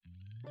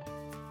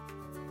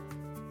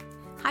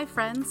Hi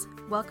friends,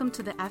 welcome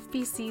to the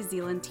FBC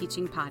Zeeland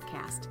Teaching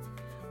Podcast.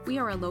 We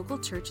are a local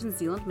church in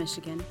Zeeland,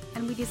 Michigan,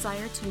 and we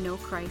desire to know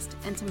Christ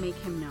and to make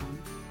Him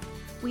known.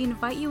 We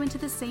invite you into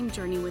the same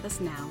journey with us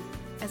now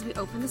as we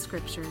open the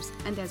Scriptures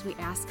and as we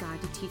ask God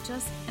to teach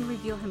us and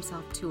reveal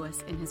Himself to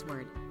us in His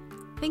Word.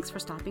 Thanks for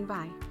stopping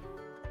by.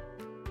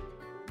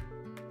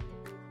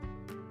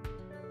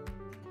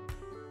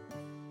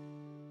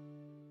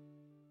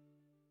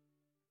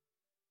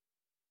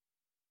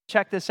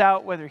 Check this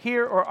out, whether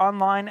here or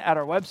online at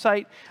our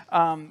website.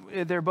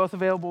 They're both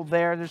available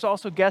there. There's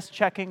also guest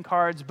check-in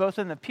cards, both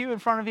in the pew in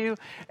front of you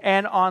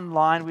and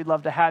online. We'd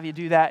love to have you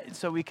do that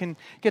so we can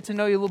get to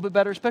know you a little bit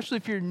better, especially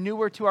if you're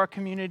newer to our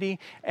community,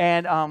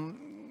 and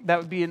that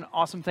would be an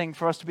awesome thing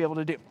for us to be able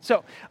to do.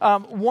 So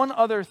one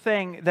other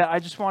thing that I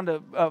just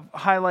wanted to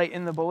highlight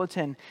in the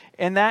bulletin,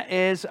 and that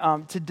is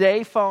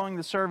today following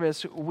the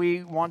service,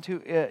 we want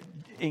to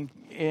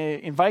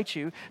invite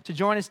you to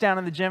join us down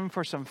in the gym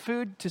for some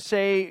food to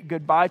say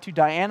goodbye to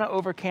Diana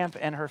Overcamp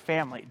and her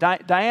family.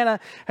 Diana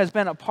has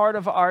been a part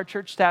of our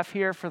church staff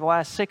here for the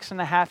last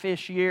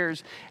 6.5-ish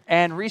years,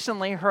 and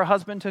recently her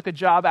husband took a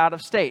job out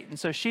of state, and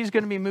so she's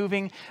going to be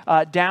moving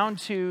down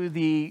to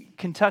the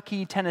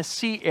Kentucky,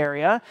 Tennessee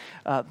area.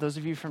 Those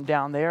of you from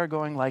down there are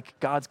going like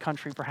God's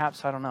country,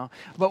 perhaps, I don't know.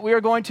 But we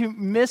are going to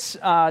miss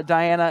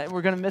Diana.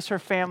 We're going to miss her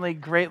family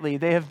greatly.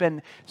 They have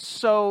been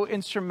so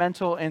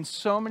instrumental in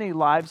so many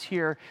lives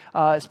here,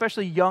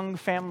 especially young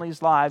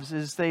families' lives,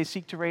 as they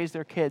seek to raise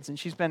their kids. And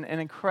she's been an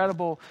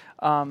incredible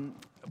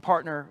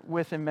partner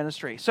within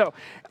ministry. So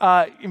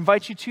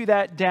invite you to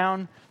that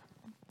down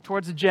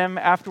towards the gym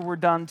after we're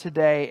done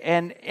today.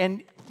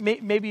 And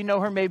maybe you know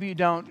her, maybe you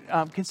don't.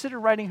 Consider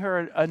writing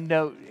her a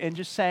note and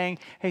just saying,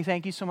 hey,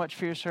 thank you so much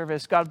for your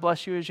service. God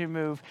bless you as you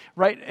move.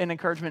 Write an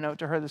encouragement note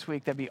to her this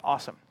week. That'd be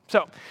awesome.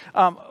 So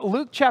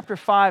Luke chapter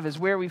 5 is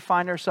where we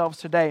find ourselves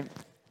today.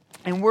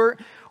 And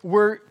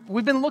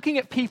we've been looking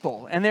at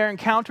people and their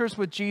encounters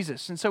with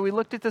Jesus. And so we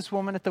looked at this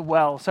woman at the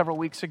well several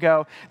weeks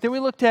ago. Then we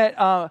looked at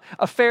a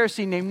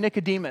Pharisee named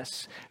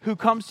Nicodemus who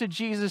comes to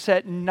Jesus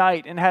at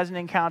night and has an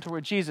encounter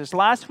with Jesus.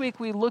 Last week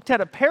we looked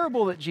at a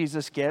parable that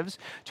Jesus gives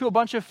to a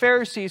bunch of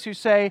Pharisees who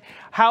say,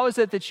 how is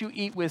it that you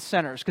eat with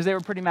sinners? Because they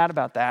were pretty mad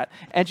about that.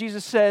 And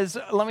Jesus says,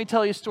 let me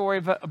tell you a story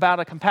about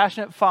a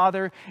compassionate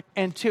father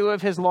and two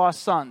of his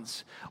lost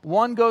sons.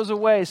 One goes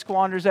away,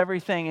 squanders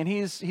everything, and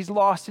he's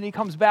lost, and he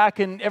comes back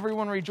and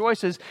everyone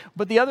rejoices.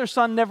 But the other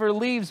son never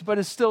leaves, but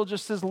is still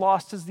just as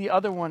lost as the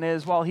other one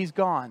is while he's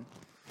gone.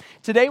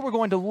 Today we're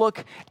going to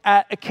look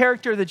at a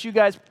character that you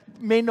guys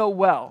may know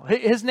well.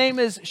 His name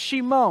is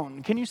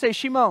Shimon. Can you say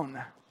Shimon?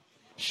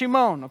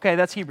 Shimon. Okay,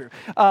 that's Hebrew.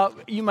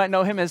 You might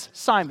know him as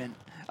Simon.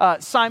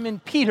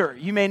 Simon Peter,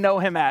 you may know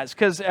him as,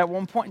 because at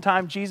one point in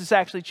time, Jesus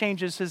actually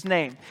changes his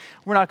name.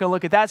 We're not going to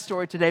look at that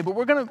story today, but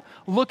we're going to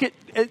look at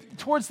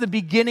towards the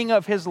beginning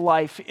of his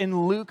life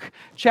in Luke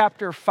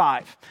chapter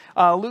 5.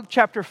 Luke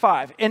chapter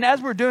 5. And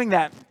as we're doing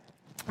that,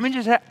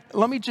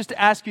 let me just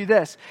ask you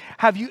this.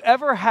 Have you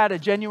ever had a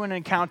genuine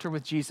encounter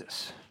with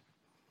Jesus?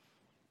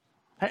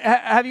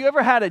 Have you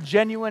ever had a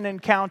genuine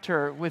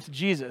encounter with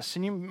Jesus?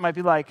 And you might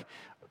be like,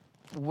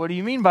 what do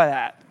you mean by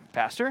that,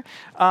 Pastor?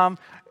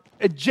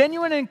 A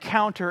genuine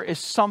encounter is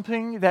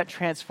something that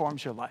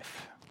transforms your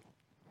life.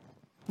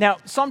 Now,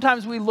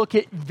 sometimes we look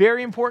at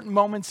very important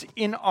moments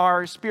in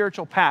our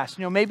spiritual past.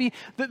 You know, maybe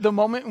the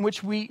moment in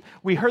which we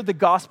heard the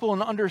gospel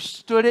and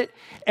understood it,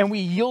 and we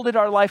yielded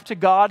our life to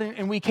God,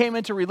 and we came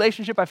into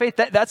relationship by faith.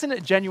 That's a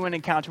genuine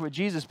encounter with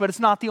Jesus, but it's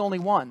not the only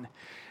one.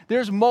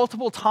 There's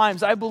multiple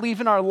times, I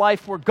believe, in our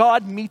life where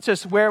God meets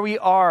us where we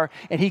are,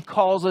 and He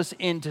calls us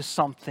into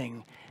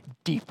something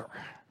deeper.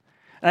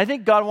 And I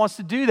think God wants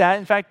to do that.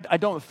 In fact,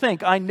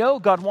 I know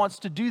God wants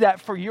to do that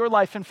for your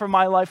life and for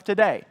my life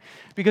today.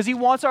 Because He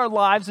wants our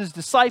lives as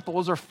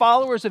disciples or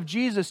followers of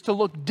Jesus to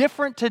look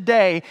different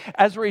today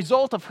as a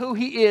result of who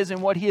He is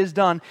and what He has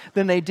done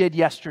than they did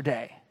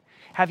yesterday.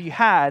 Have you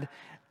had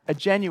a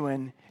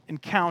genuine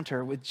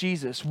encounter with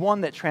Jesus,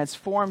 one that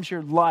transforms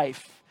your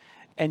life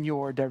and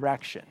your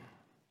direction?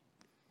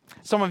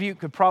 Some of you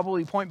could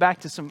probably point back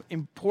to some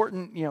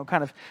important,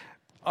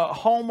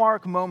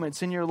 hallmark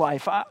moments in your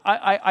life.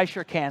 I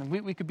sure can.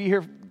 We could be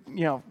here,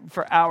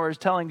 for hours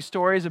telling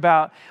stories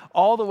about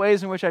all the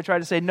ways in which I tried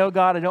to say, no,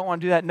 God, I don't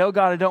want to do that. No,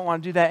 God, I don't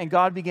want to do that. And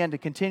God began to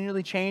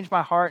continually change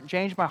my heart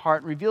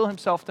and reveal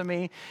Himself to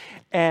me.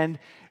 And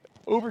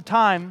over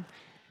time,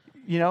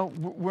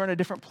 we're in a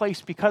different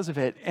place because of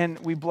it. And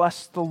we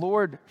bless the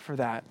Lord for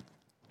that.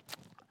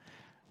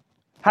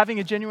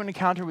 Having a genuine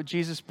encounter with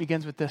Jesus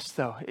begins with this,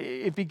 though.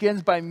 It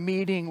begins by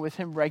meeting with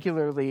Him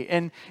regularly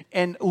and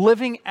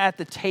living at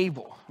the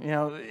table.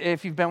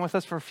 If you've been with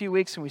us for a few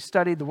weeks and we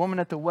studied the woman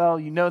at the well,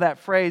 you know that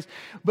phrase.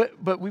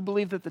 But we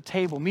believe that the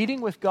table, meeting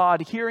with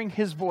God, hearing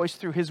His voice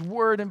through His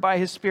Word and by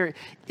His Spirit,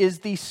 is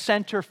the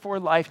center for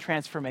life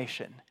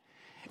transformation.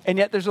 And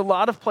yet there's a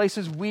lot of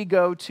places we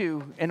go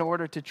to in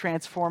order to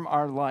transform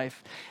our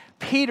life.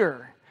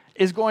 Peter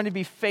is going to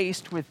be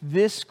faced with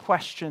this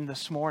question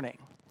this morning.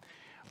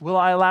 Will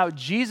I allow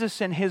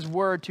Jesus and His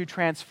Word to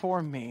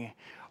transform me,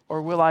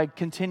 or will I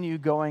continue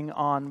going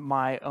on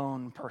my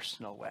own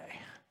personal way?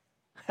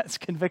 That's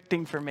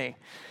convicting for me.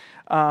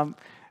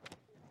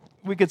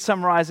 We could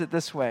summarize it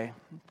this way.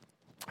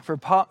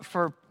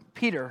 For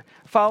Peter,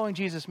 following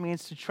Jesus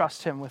means to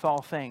trust him with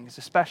all things,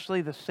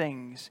 especially the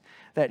things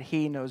that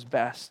he knows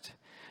best.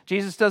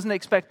 Jesus doesn't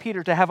expect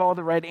Peter to have all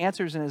the right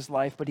answers in his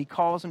life, but he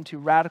calls him to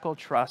radical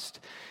trust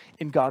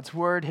in God's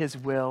word, his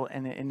will,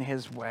 and in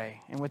his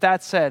way. And with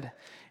that said,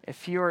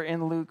 if you're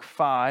in Luke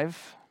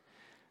 5,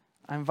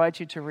 I invite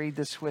you to read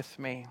this with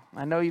me.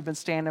 I know you've been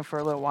standing for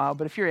a little while,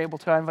 but if you're able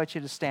to, I invite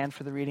you to stand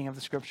for the reading of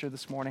the scripture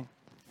this morning.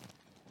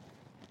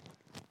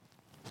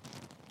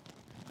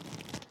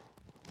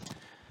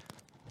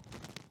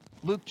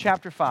 Luke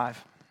chapter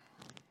 5.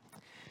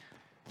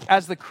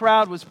 As the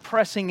crowd was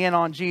pressing in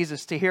on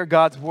Jesus to hear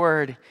God's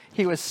word,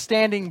 he was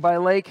standing by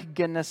Lake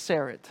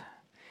Gennesaret.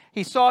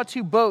 He saw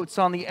 2 boats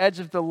on the edge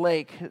of the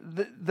lake.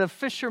 The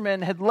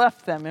fishermen had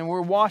left them and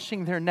were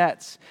washing their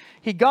nets.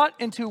 He got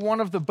into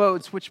one of the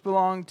boats, which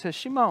belonged to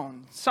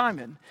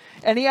Simon,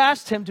 and he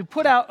asked him to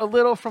put out a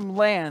little from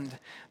land.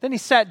 Then he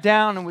sat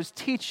down and was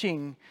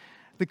teaching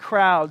the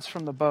crowds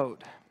from the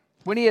boat.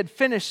 When he had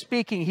finished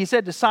speaking, he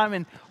said to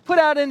Simon, "Put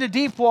out into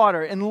deep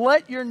water and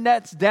let your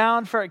nets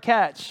down for a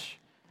catch."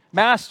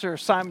 "Master,"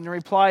 Simon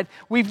replied,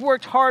 "we've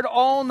worked hard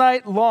all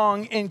night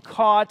long and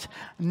caught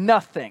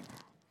nothing.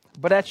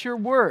 But at your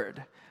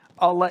word,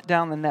 I'll let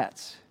down the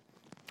nets."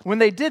 When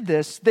they did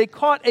this, they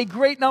caught a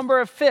great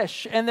number of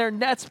fish, and their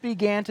nets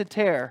began to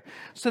tear.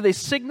 So they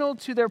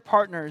signaled to their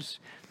partners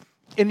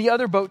in the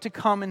other boat to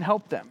come and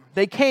help them.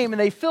 They came, and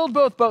they filled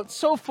both boats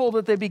so full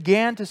that they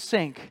began to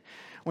sink.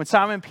 When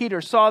Simon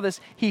Peter saw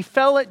this, he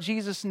fell at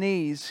Jesus'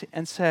 knees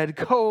and said,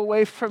 "Go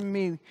away from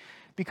me,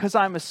 because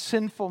I'm a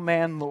sinful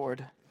man,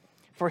 Lord."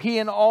 For he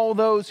and all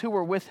those who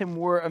were with him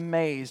were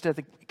amazed at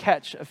the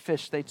catch of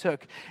fish they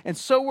took. And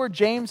so were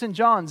James and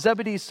John,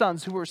 Zebedee's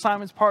sons, who were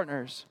Simon's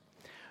partners.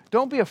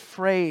 "Don't be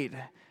afraid,"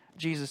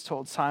 Jesus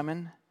told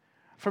Simon.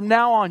 "From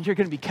now on, you're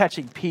going to be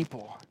catching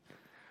people."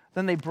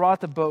 Then they brought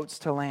the boats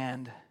to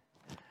land,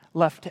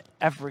 left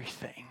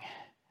everything,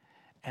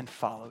 and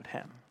followed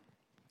him.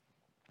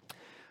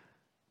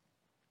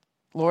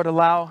 Lord,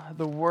 allow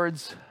the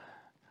words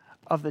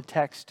of the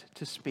text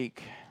to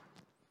speak.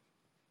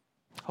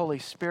 Holy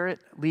Spirit,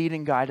 lead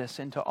and guide us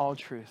into all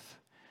truth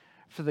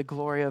for the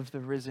glory of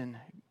the risen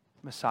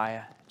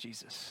Messiah,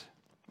 Jesus.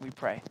 We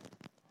pray.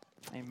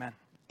 Amen.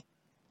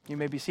 You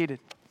may be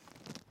seated.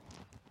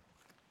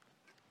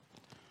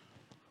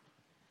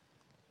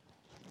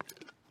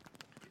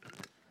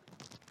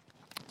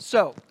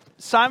 So,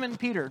 Simon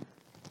Peter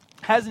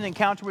has an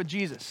encounter with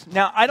Jesus.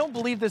 Now, I don't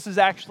believe this is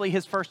actually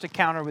his first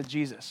encounter with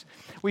Jesus.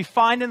 We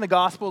find in the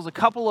Gospels a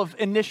couple of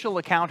initial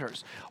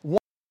encounters.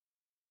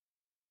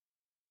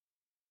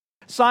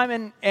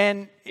 Simon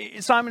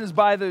is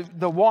by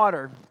the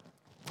water,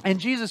 and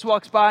Jesus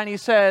walks by and he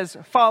says,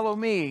 "Follow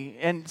me."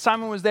 And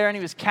Simon was there and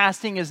he was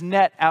casting his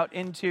net out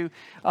into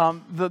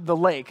the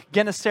lake.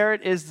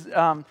 Gennesaret is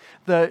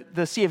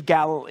the Sea of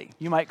Galilee,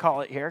 you might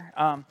call it here.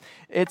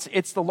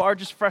 It's the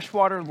largest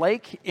freshwater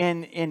lake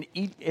in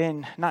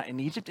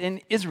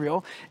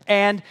Israel,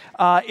 and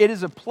it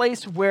is a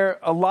place where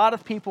a lot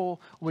of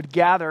people would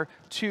gather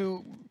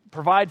to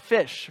provide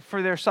fish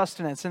for their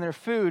sustenance and their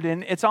food.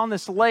 And it's on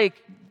this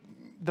lake.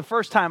 The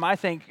first time, I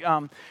think,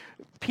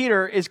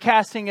 Peter is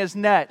casting his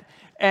net,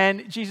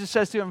 and Jesus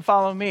says to him,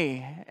 "Follow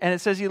me." And it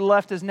says he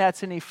left his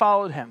nets and he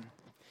followed him.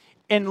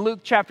 In Luke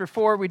chapter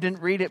 4, we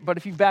didn't read it, but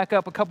if you back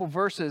up a couple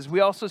verses,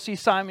 we also see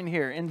Simon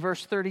here in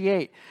verse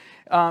 38.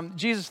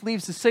 Jesus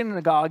leaves the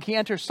synagogue. He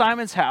enters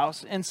Simon's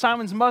house, and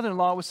Simon's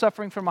mother-in-law was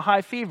suffering from a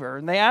high fever,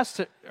 and they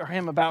asked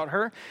him about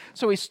her.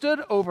 So he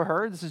stood over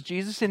her, this is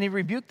Jesus, and he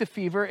rebuked the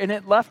fever, and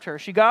it left her.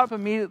 She got up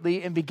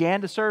immediately and began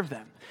to serve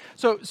them.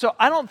 So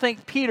I don't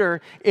think Peter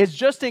is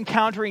just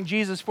encountering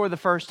Jesus for the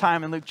first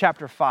time in Luke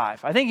chapter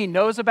 5. I think he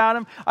knows about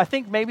him. I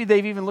think maybe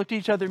they've even looked at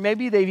each other.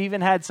 Maybe they've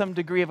even had some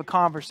degree of a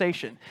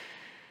conversation.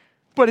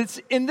 But it's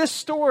in this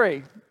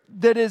story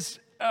that is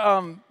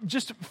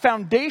just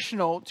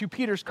foundational to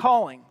Peter's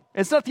calling.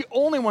 It's not the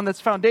only one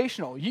that's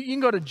foundational. You can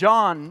go to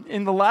John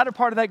in the latter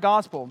part of that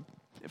gospel,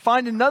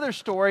 find another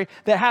story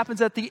that happens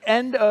at the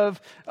end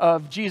of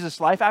Jesus'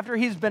 life after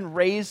he's been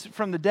raised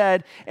from the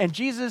dead. And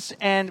Jesus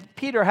and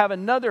Peter have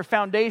another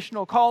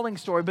foundational calling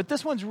story. But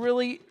this one's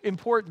really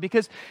important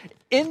because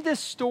in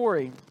this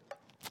story,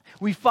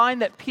 we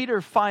find that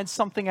Peter finds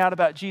something out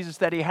about Jesus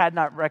that he had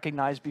not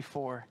recognized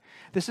before.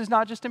 This is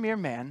not just a mere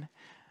man.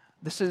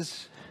 This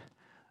is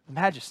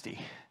majesty.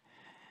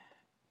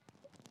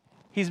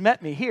 He's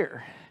met me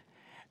here.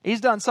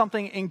 He's done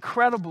something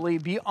incredibly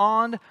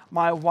beyond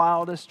my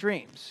wildest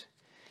dreams.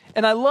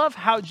 And I love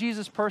how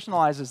Jesus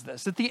personalizes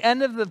this. At the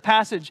end of the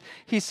passage,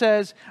 he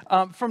says,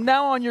 from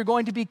now on, you're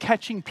going to be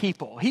catching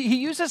people. He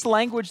uses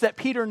language that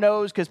Peter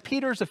knows because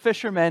Peter's a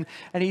fisherman.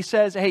 And he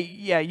says, hey,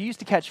 yeah, you used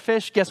to catch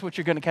fish. Guess what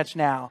you're going to catch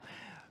now?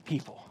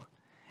 People.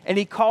 And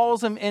he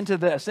calls him into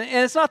this. And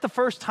it's not the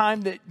first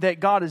time that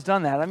God has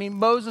done that. I mean,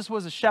 Moses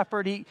was a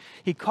shepherd.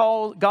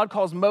 God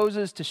calls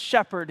Moses to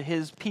shepherd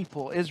his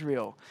people,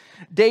 Israel.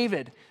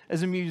 David,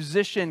 as a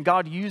musician,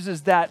 God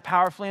uses that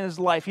powerfully in his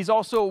life. He's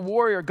also a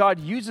warrior. God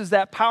uses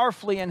that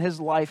powerfully in his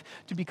life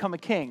to become a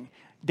king.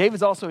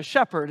 David's also a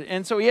shepherd,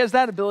 and so he has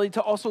that ability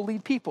to also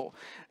lead people.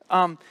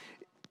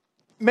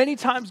 Many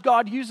times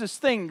God uses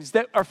things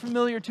that are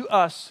familiar to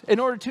us in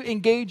order to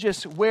engage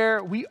us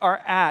where we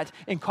are at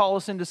and call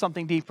us into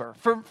something deeper.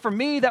 For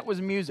me, that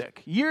was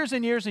music. Years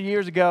and years and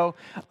years ago,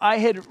 I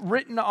had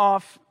written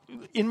off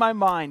in my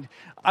mind,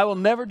 I will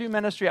never do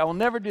ministry, I will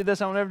never do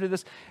this, I will never do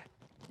this,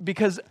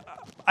 because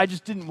I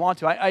just didn't want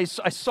to. I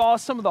saw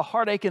some of the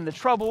heartache and the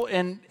trouble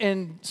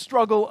and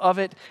struggle of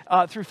it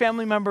through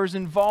family members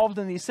involved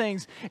in these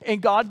things,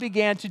 and God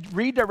began to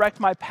redirect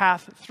my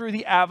path through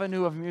the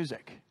avenue of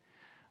music.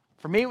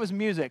 For me, it was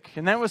music,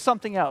 and then it was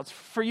something else.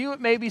 For you, it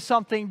may be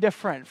something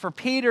different. For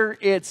Peter,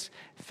 it's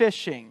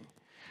fishing.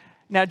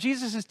 Now,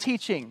 Jesus is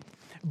teaching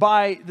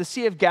by the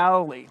Sea of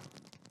Galilee.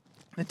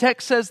 The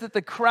text says that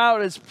the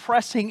crowd is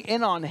pressing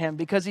in on him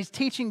because he's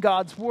teaching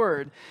God's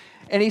word.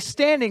 And he's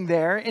standing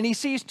there, and he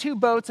sees two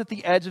boats at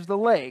the edge of the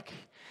lake.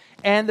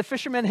 And the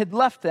fishermen had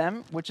left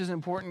them, which is an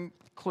important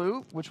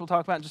clue, which we'll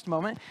talk about in just a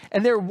moment,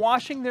 and they're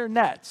washing their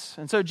nets.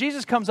 And so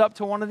Jesus comes up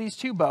to one of these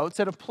two boats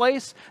at a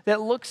place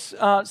that looks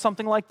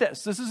something like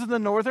this. This is the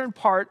northern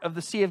part of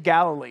the Sea of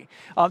Galilee.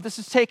 This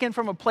is taken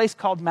from a place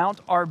called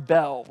Mount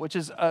Arbel, which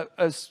is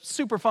a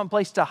super fun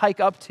place to hike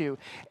up to.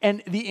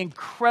 And the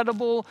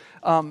incredible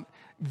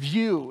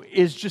view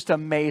is just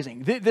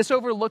amazing. This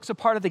overlooks a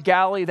part of the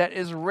Galilee that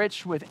is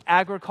rich with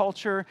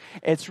agriculture.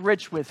 It's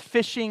rich with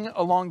fishing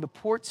along the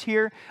ports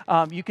here.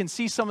 You can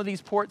see some of these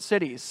port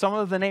cities. Some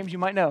of the names you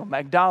might know: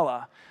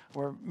 Magdala,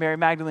 where Mary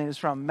Magdalene is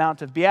from,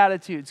 Mount of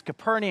Beatitudes,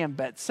 Capernaum,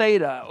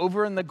 Bethsaida,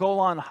 over in the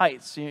Golan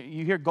Heights.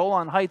 You hear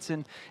Golan Heights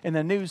in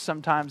the news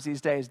sometimes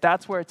these days.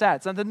 That's where it's at.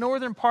 It's on the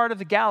northern part of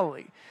the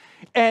Galilee.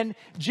 And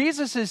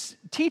Jesus is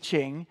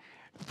teaching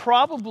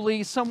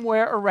probably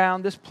somewhere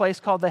around this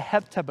place called the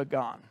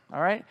Heptabagon,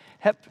 all right?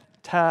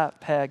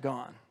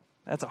 Heptabagon.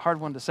 That's a hard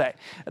one to say.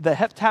 The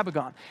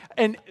Heptabagon.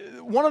 And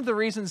one of the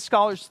reasons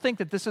scholars think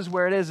that this is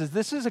where it is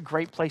this is a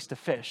great place to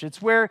fish.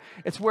 It's where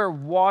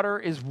water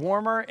is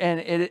warmer, and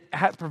it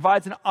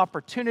provides an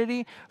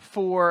opportunity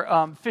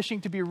for fishing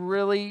to be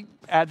really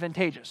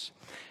advantageous.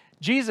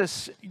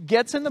 Jesus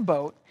gets in the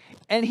boat,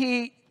 and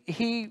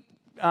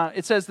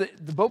it says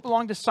that the boat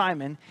belonged to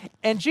Simon,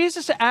 and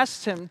Jesus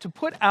asks him to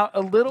put out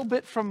a little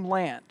bit from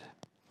land.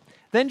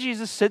 Then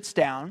Jesus sits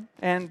down,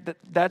 and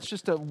that's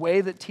just a way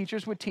that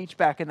teachers would teach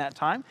back in that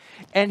time,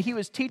 and he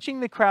was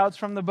teaching the crowds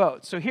from the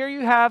boat. So here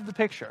you have the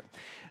picture.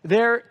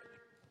 They're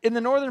in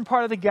the northern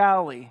part of the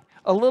Galilee,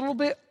 a little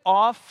bit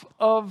off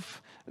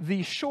of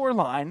the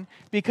shoreline,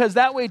 because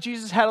that way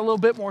Jesus had a little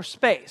bit more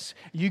space.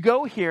 You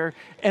go here,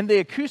 and the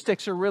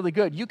acoustics are really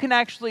good. You can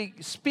actually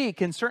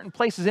speak in certain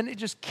places, and it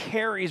just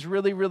carries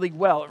really, really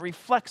well. It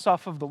reflects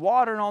off of the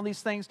water and all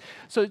these things.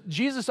 So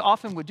Jesus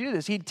often would do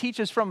this. He'd teach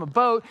us from a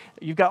boat.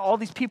 You've got all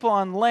these people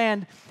on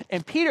land,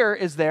 and Peter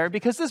is there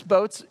because this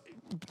boat's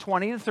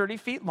 20 to 30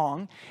 feet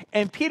long,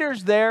 and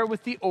Peter's there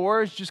with the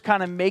oars, just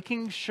kind of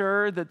making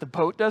sure that the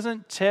boat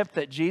doesn't tip,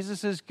 that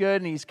Jesus is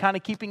good, and he's kind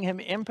of keeping him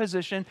in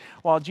position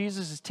while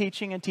Jesus is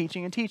teaching and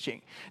teaching and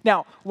teaching.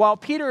 Now, while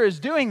Peter is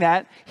doing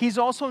that, he's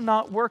also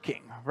not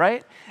working,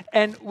 right?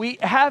 And we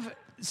have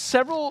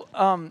several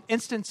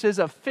instances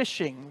of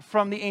fishing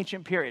from the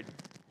ancient period.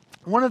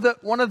 One of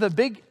the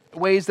big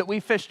ways that we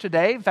fish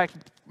today, in fact,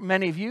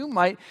 many of you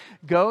might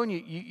go and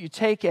you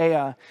take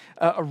a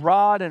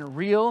rod and a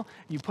reel,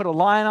 you put a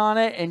line on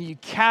it, and you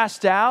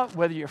cast out,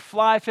 whether you're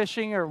fly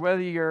fishing or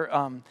whether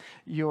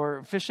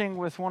you're fishing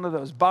with one of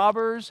those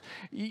bobbers.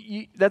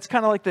 That's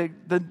kind of like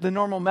the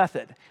normal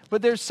method.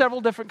 But there's several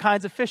different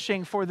kinds of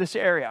fishing for this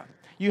area.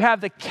 You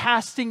have the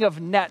casting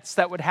of nets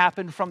that would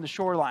happen from the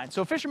shoreline.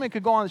 So a fisherman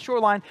could go on the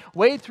shoreline,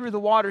 wade through the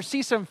water,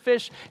 see some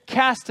fish,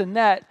 cast a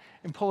net,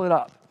 and pull it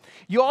up.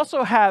 You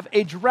also have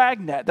a drag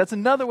net. That's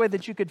another way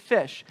that you could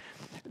fish.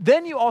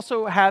 Then you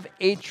also have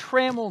a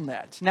trammel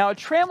net. Now, a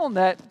trammel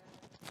net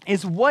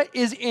is what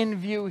is in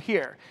view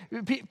here.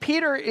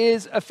 Peter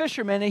is a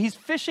fisherman, and he's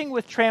fishing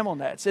with trammel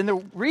nets. And the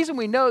reason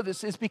we know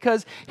this is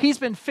because he's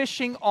been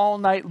fishing all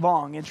night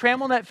long. And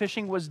trammel net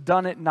fishing was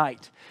done at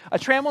night. A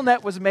trammel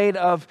net was made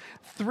of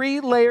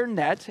 3-layer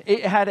net.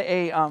 It had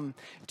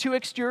two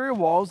exterior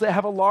walls that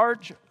have a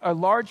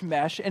large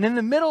mesh. And in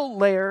the middle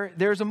layer,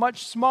 there's a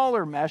much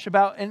smaller mesh,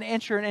 about an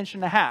inch or an inch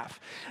and a half.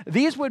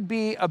 These would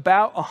be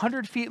about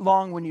 100 feet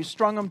long when you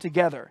strung them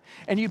together.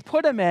 And you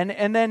put them in,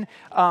 and then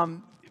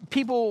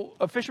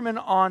a fisherman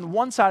on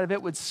one side of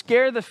it would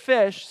scare the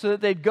fish so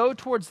that they'd go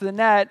towards the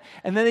net,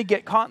 and then they'd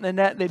get caught in the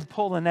net, and they'd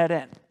pull the net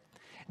in.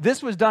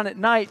 This was done at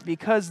night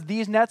because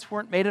these nets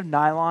weren't made of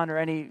nylon or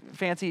any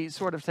fancy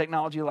sort of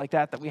technology like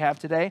that we have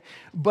today,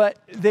 but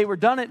they were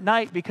done at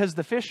night because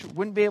the fish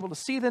wouldn't be able to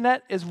see the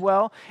net as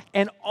well,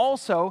 and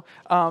also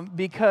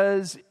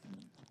because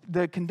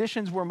the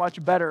conditions were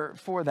much better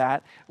for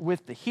that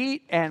with the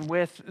heat and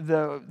with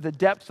the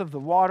depth of the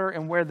water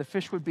and where the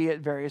fish would be at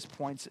various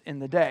points in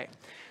the day.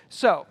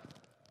 So,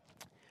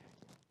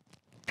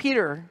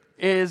 Peter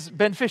has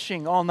been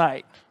fishing all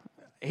night.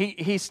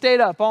 He stayed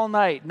up all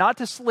night, not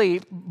to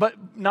sleep, but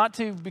not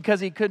to because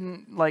he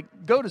couldn't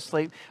go to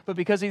sleep, but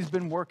because he's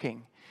been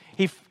working.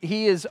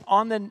 He is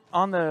on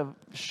the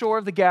shore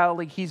of the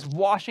Galilee. He's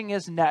washing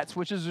his nets,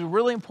 which is a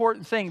really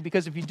important thing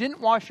because if you didn't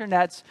wash your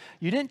nets,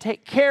 you didn't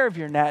take care of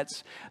your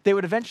nets, they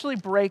would eventually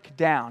break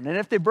down. And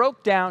if they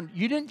broke down,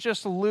 you didn't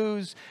just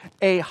lose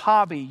a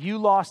hobby, you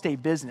lost a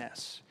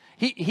business.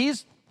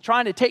 He's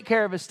trying to take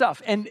care of his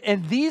stuff.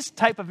 And these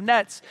type of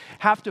nets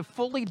have to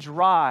fully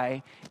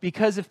dry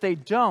because if they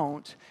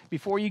don't,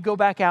 before you go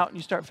back out and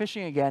you start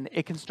fishing again,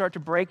 it can start to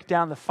break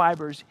down the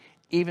fibers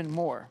even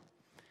more.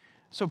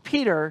 So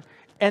Peter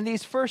and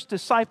these first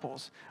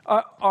disciples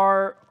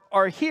are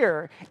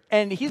here,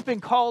 and he's been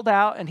called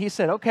out, and he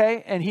said,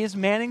 okay, and he's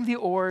manning the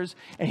oars,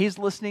 and he's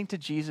listening to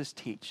Jesus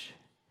teach.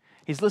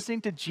 He's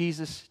listening to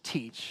Jesus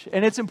teach.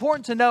 And it's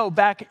important to know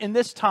back in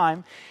this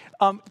time,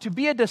 to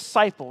be a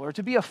disciple or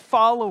to be a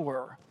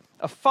follower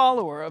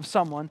of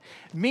someone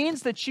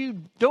means that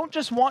you don't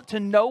just want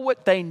to know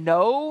what they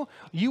know,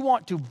 you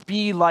want to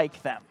be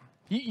like them.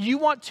 You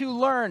want to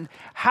learn,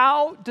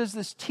 how does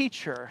this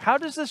teacher, how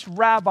does this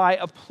rabbi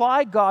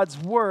apply God's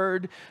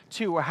word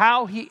to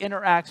how he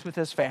interacts with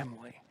his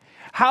family?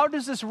 How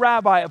does this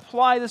rabbi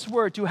apply this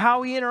word to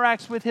how he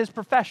interacts with his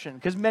profession?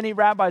 Because many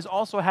rabbis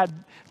also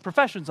had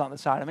professions on the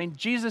side. I mean,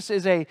 Jesus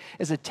is a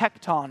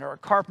tecton or a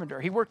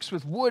carpenter. He works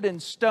with wood and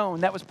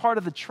stone. That was part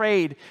of the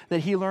trade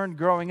that he learned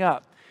growing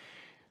up.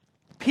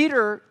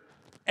 Peter,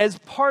 as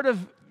part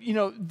of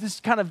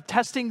this kind of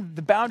testing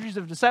the boundaries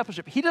of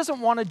discipleship, he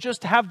doesn't want to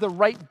just have the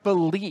right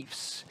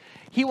beliefs.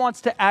 He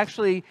wants to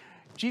actually,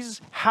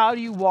 Jesus, how do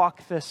you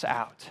walk this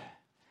out?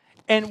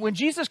 And when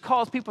Jesus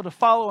calls people to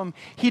follow him,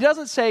 he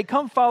doesn't say,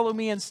 come follow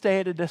me and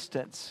stay at a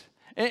distance.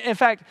 In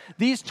fact,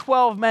 these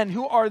 12 men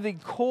who are the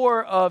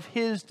core of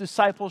his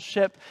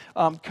discipleship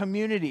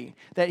community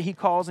that he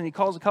calls, and he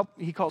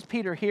calls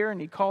Peter here, and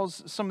he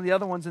calls some of the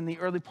other ones in the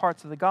early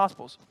parts of the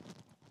Gospels.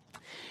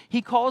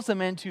 He calls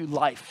them into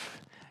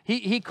life.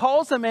 He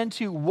calls them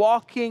into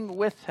walking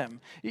with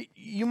him.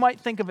 You might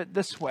think of it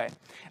this way.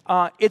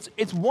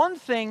 It's one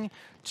thing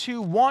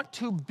to want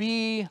to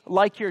be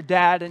like your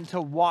dad and to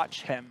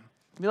watch him.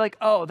 Be like,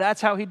 oh,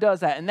 that's how he does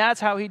that, and that's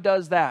how he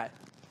does that.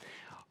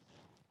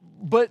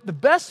 But the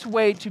best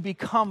way to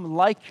become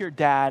like your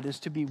dad is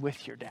to be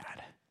with your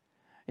dad.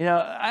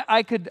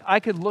 I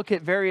could look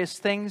at various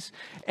things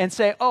and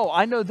say, oh,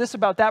 I know this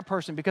about that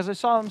person because I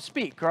saw them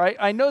speak, right?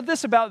 I know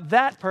this about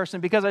that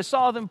person because I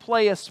saw them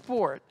play a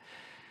sport.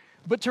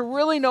 But to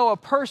really know a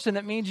person,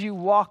 it means you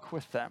walk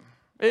with them.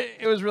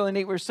 It was really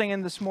neat. We were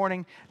singing this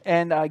morning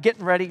and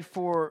getting ready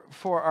for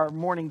our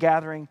morning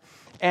gathering.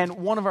 And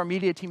one of our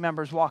media team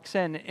members walks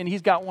in, and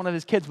he's got one of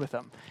his kids with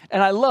him.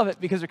 And I love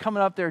it because they're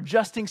coming up, they're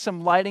adjusting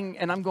some lighting,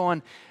 and I'm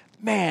going,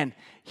 man,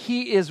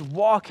 he is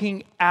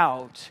walking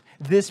out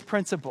this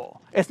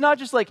principle. It's not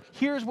just like,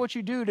 here's what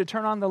you do to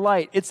turn on the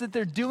light. It's that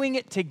they're doing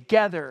it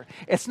together.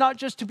 It's not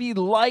just to be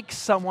like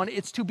someone,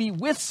 it's to be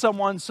with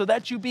someone so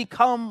that you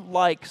become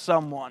like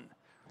someone.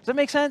 Does that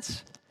make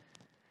sense?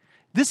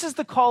 This is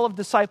the call of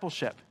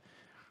discipleship.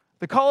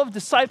 The call of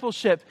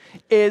discipleship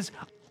is,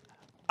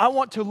 I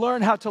want to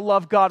learn how to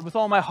love God with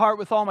all my heart,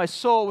 with all my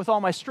soul, with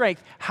all my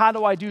strength. How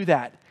do I do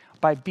that?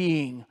 By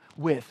being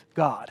with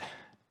God.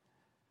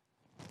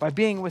 By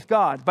being with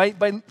God,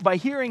 by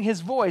hearing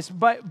his voice,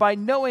 by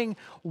knowing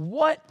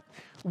what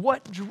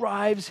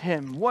drives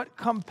him, what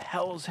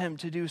compels him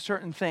to do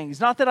certain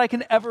things. Not that I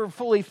can ever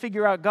fully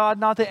figure out God,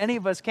 not that any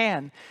of us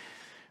can,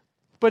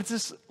 but it's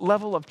this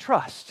level of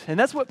trust. And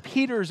that's what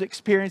Peter's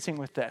experiencing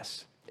with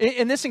this.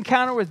 In this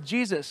encounter with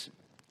Jesus,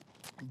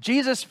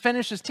 Jesus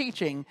finishes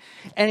teaching,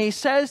 and he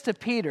says to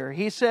Peter,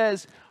 he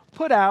says,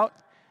 put out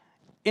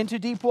into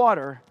deep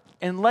water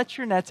and let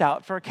your nets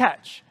out for a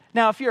catch.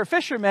 Now, if you're a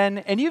fisherman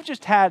and you've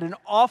just had an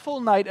awful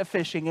night of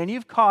fishing and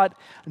you've caught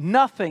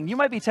nothing, you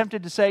might be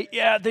tempted to say,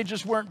 yeah, they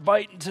just weren't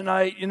biting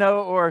tonight,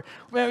 or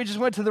maybe we just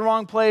went to the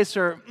wrong place,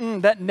 or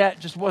that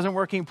net just wasn't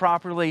working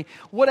properly.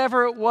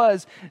 Whatever it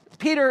was,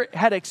 Peter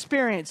had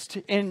experienced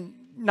in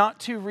not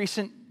too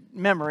recent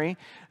memory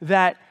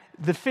that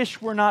the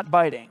fish were not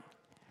biting.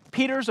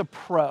 Peter's a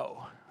pro,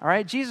 all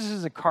right? Jesus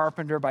is a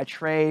carpenter by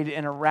trade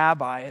and a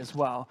rabbi as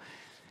well.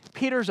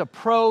 Peter's a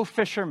pro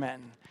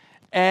fisherman.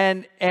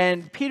 And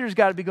Peter's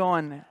got to be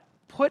going,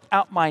 put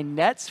out my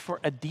nets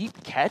for a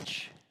deep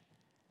catch?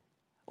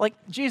 Like,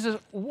 Jesus,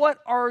 what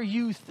are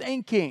you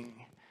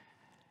thinking?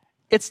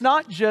 It's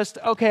not just,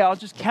 okay, I'll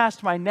just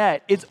cast my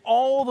net. It's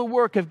all the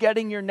work of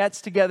getting your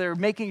nets together,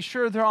 making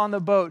sure they're on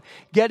the boat,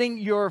 getting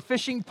your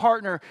fishing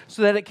partner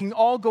so that it can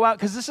all go out,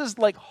 because this is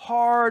like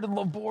hard,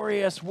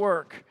 laborious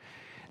work.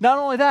 Not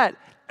only that,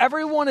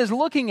 everyone is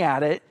looking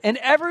at it, and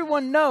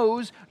everyone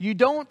knows you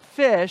don't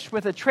fish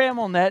with a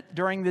trammel net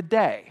during the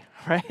day.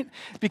 right?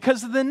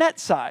 Because of the net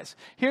size.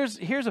 Here's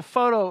a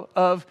photo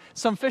of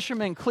some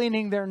fishermen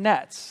cleaning their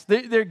nets.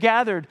 They're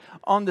gathered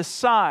on the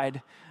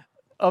side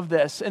of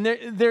this, and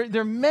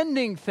they're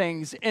mending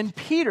things. And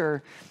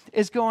Peter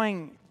is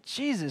going,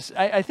 Jesus,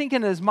 I think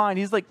in his mind,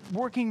 he's like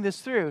working this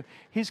through.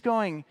 He's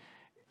going,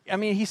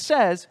 he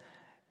says,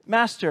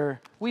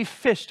 Master, we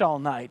fished all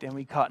night and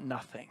we caught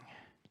nothing,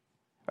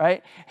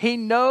 right? He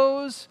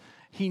knows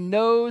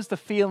the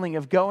feeling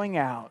of going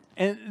out.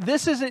 And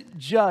this isn't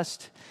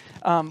just,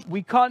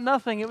 we caught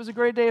nothing. It was a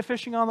great day of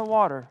fishing on the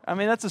water.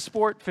 That's a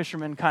sport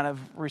fisherman kind of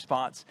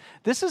response.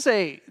 This is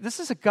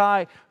a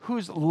guy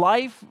whose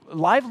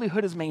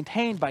livelihood is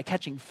maintained by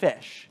catching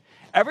fish.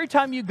 Every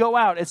time you go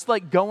out, it's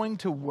like going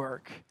to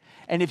work.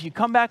 And if you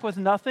come back with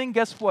nothing,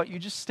 guess what? You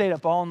just stayed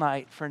up all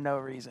night for no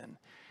reason.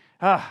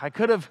 I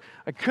could have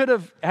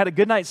had a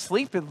good night's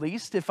sleep at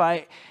least if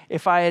I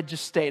had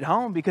just stayed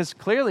home, because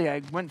clearly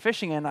I went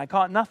fishing and I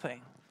caught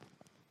nothing.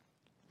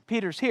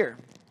 Peter's here.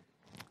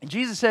 And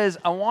Jesus says,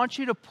 I want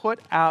you to put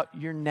out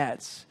your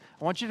nets.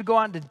 I want you to go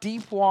out into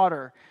deep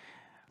water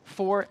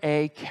for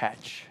a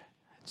catch.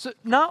 So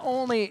not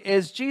only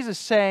is Jesus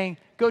saying,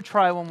 go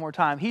try one more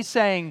time, he's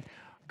saying,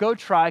 go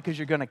try because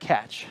you're going to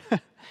catch.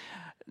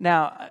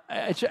 Now,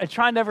 I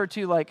try never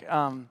to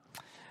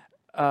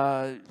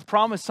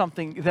promise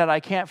something that I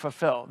can't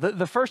fulfill.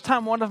 The first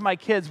time one of my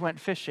kids went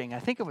fishing, I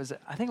think it was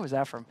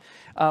Ephraim.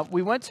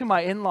 We went to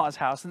my in-laws'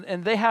 house,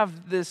 and they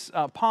have this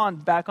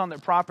pond back on their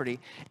property.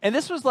 And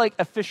this was like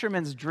a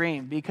fisherman's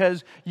dream,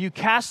 because you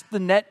cast the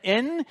net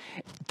in,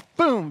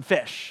 boom,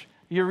 fish.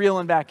 You're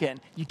reeling back in.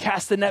 You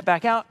cast the net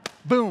back out,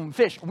 boom,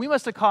 fish. We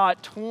must have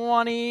caught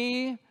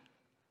 20,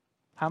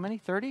 how many,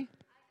 30?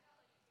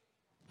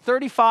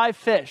 35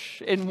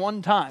 fish in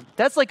one time.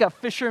 That's like a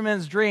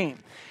fisherman's dream.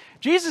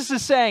 Jesus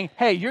is saying,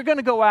 hey, you're going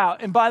to go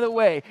out, and by the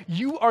way,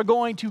 you are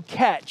going to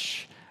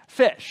catch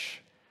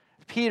fish.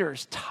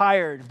 Peter's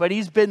tired, but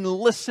he's been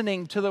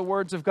listening to the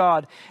words of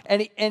God.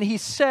 And he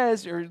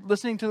says, or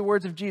listening to the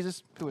words of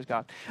Jesus, who is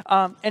God,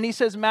 and he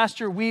says,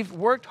 Master, we've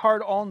worked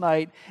hard all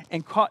night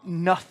and caught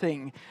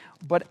nothing,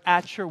 but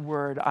at your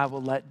word, I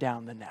will let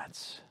down the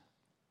nets.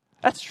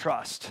 That's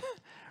trust.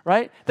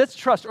 Right? That's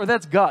trust, or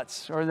that's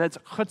guts, or that's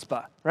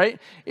chutzpah, right?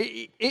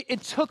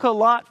 It took a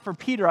lot for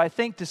Peter, I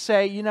think, to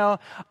say,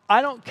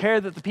 I don't care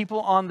that the people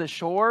on the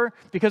shore,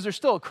 because there's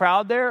still a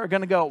crowd there, are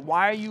going to go,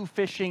 why are you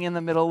fishing in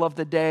the middle of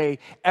the day?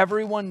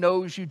 Everyone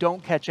knows you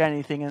don't catch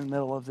anything in the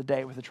middle of the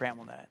day with a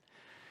trammel net.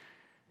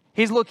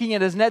 He's looking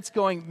at his nets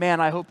going, man,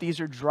 I hope these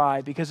are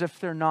dry, because if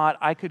they're not,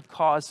 I could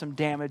cause some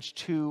damage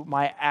to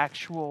my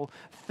actual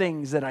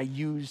things that I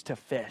use to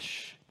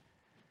fish.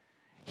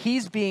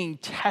 He's being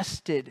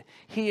tested.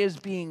 He is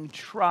being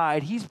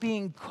tried. He's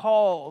being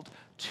called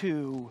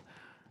to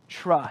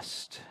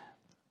trust.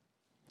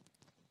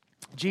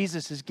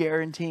 Jesus is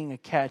guaranteeing a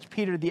catch.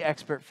 Peter, the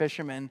expert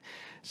fisherman,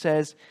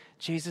 says,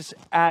 Jesus,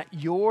 at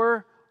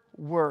your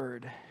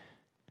word,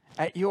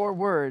 I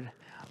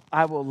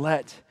will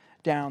let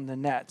down the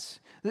nets.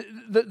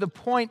 The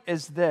point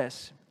is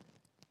this.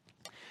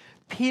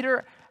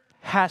 Peter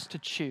has to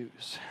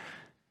choose.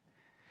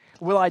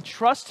 Will I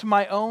trust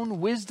my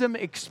own wisdom,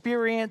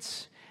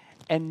 experience,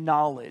 and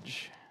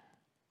knowledge?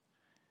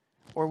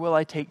 Or will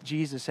I take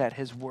Jesus at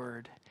his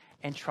word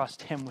and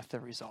trust him with the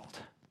result?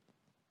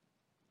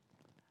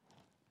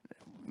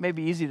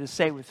 Maybe easy to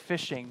say with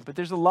fishing, but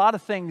there's a lot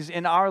of things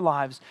in our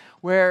lives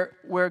where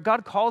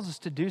God calls us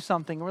to do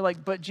something. And we're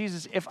like, but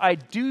Jesus, if I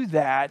do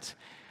that,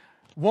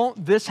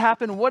 won't this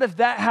happen? What if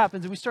that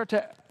happens? And we start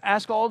to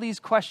ask all these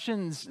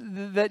questions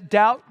that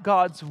doubt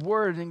God's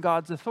word and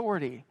God's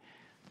authority.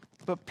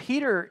 But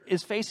Peter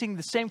is facing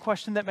the same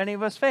question that many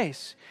of us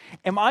face.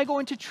 Am I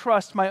going to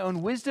trust my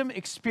own wisdom,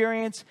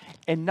 experience,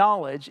 and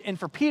knowledge? And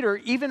for Peter,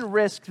 even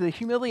risk the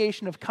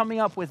humiliation of coming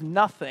up with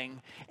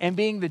nothing and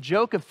being the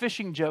joke of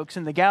fishing jokes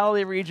in the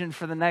Galilee region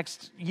for the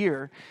next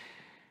year,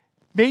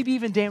 maybe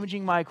even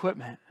damaging my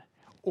equipment?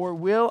 Or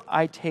will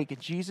I take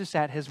Jesus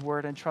at his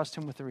word and trust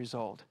him with the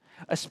result?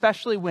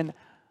 Especially when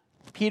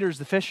Peter's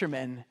the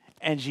fisherman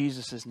and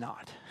Jesus is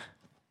not.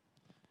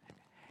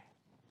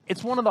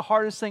 It's one of the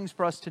hardest things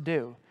for us to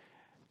do,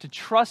 to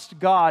trust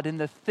God in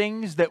the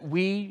things that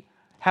we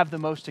have the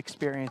most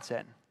experience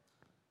in.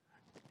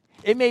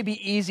 It may be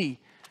easier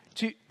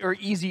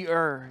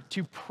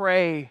to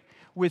pray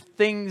with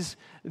things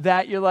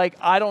that you're like,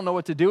 I don't know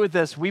what to do with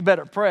this, we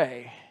better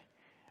pray.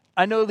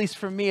 I know, at least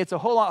for me, it's a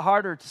whole lot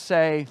harder to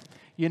say,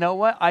 you know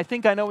what, I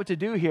think I know what to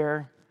do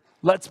here,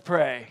 let's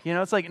pray.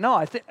 It's like, no,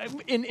 I think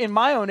in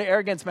my own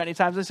arrogance many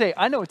times I say,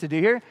 I know what to do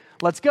here,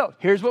 let's go.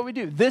 Here's what we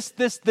do, this,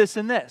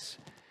 and this.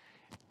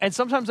 And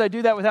sometimes I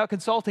do that without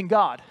consulting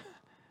God.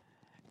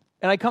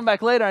 And I come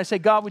back later and I say,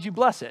 God, would you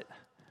bless it?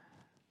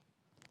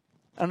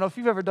 I don't know if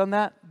you've ever done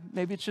that.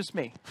 Maybe it's just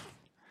me.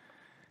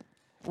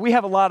 We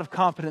have a lot of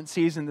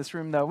competencies in this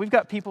room, though. We've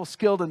got people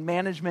skilled in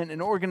management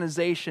and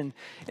organization,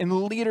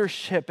 in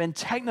leadership and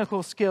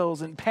technical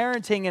skills, in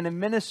parenting and in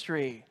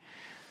ministry.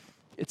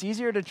 It's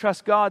easier to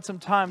trust God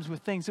sometimes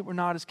with things that we're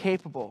not as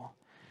capable.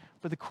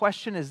 But the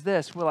question is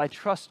this, will I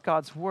trust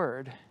God's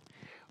word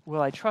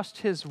Will I trust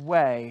his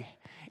way?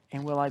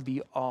 And will I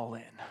be all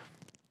in?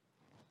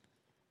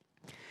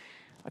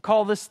 I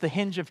call this the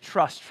hinge of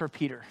trust for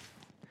Peter.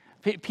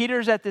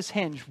 Peter's at this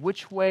hinge.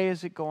 Which way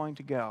is it going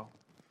to go?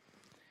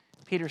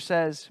 Peter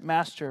says,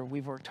 Master,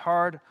 we've worked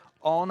hard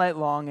all night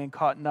long and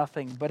caught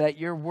nothing, but at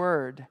your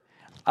word,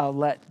 I'll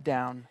let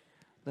down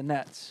the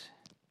nets.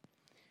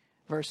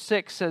 Verse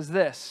 6 says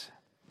this,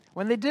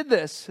 when they did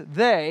this,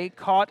 they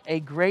caught a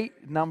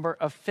great number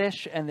of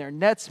fish and their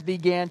nets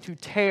began to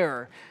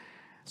tear.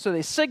 So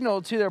they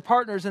signaled to their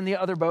partners in the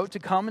other boat to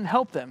come and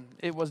help them.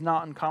 It was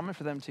not uncommon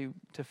for them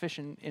to fish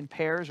in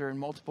pairs or in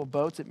multiple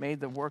boats. It made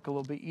the work a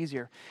little bit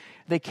easier.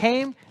 They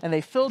came and they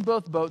filled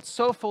both boats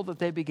so full that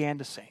they began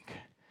to sink.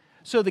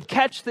 So the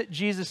catch that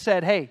Jesus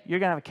said, hey, you're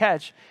going to have a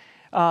catch,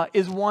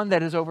 is one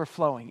that is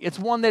overflowing. It's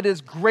one that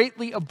is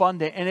greatly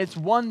abundant, and it's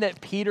one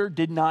that Peter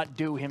did not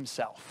do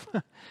himself.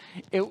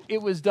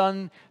 It was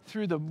done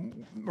through the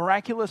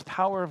miraculous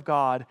power of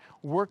God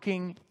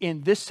working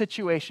in this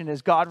situation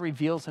as God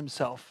reveals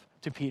himself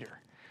to Peter.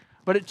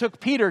 But it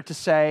took Peter to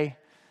say,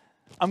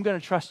 I'm going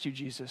to trust you,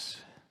 Jesus.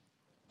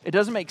 It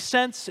doesn't make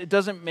sense. It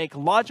doesn't make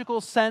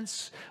logical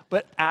sense,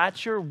 but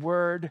at your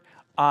word,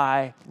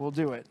 I will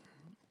do it.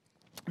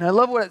 And I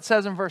love what it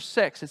says in verse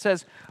 6. It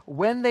says,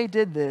 when they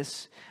did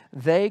this,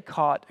 they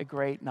caught a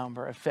great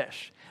number of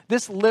fish.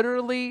 This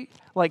literally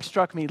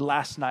struck me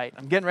last night.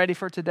 I'm getting ready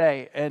for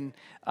today. And,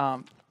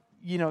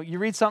 you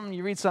read something,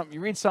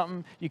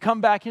 you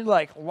come back and you're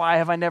like, why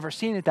have I never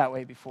seen it that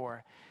way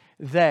before?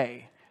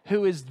 They.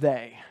 Who is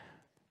they?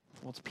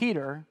 Well, it's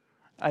Peter.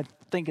 I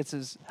think it's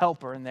his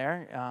helper in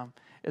there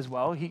as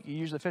well. He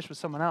usually fished with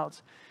someone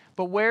else.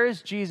 But where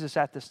is Jesus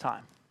at this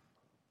time?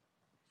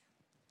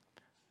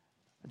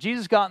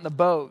 Jesus got in the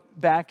boat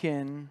back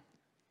in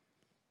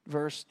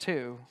verse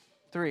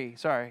 3.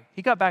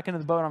 He got back into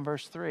the boat on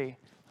verse 3.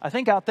 I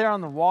think out there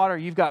on the water,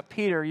 you've got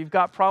Peter, you've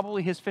got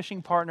probably his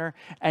fishing partner,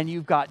 and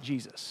you've got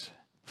Jesus.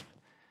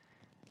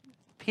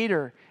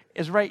 Peter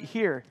is right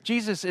here.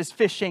 Jesus is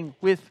fishing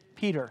with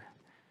Peter.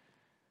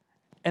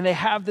 And they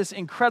have this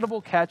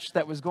incredible catch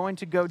that was going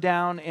to go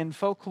down in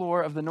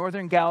folklore of the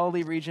northern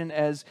Galilee region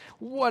as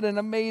what an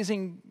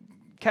amazing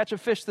catch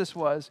of fish this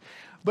was.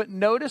 But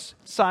notice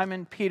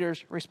Simon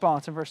Peter's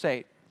response in verse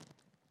 8.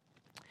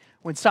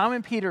 When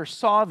Simon Peter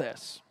saw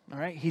this, all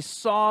right, he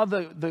saw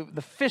the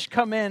fish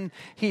come in,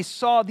 he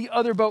saw the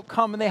other boat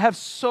come, and they have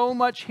so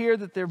much here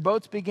that their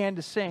boats began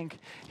to sink.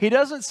 He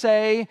doesn't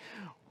say,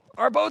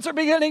 our boats are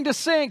beginning to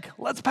sink,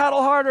 let's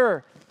paddle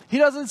harder. He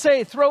doesn't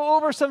say, throw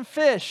over some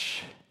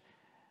fish.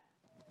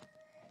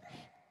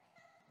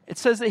 It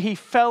says that he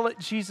fell at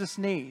Jesus'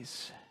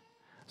 knees.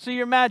 So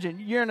you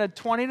imagine, you're in a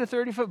 20 to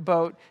 30 foot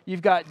boat.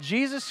 You've got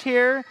Jesus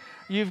here.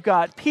 You've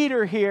got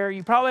Peter here.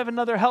 You probably have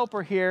another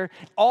helper here.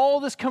 All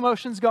this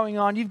commotion's going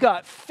on. You've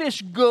got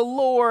fish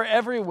galore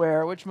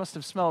everywhere, which must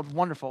have smelled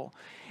wonderful.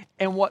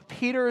 And what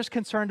Peter is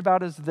concerned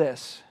about is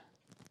this.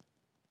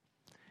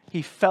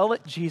 He fell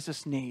at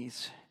Jesus'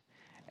 knees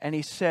and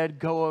he said,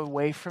 go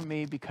away from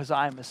me because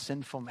I am a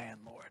sinful man,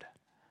 Lord.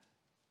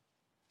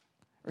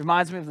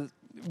 Reminds me of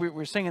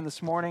we're singing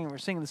this morning, and we're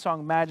singing the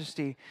song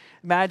Majesty.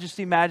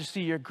 Majesty,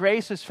 Majesty, your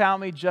grace has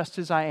found me just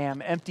as I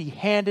am,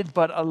 empty-handed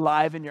but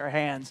alive in your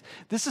hands.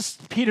 This is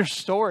Peter's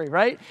story,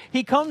 right?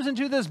 He comes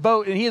into this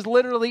boat and he is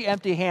literally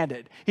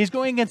empty-handed. He's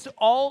going against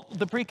all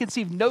the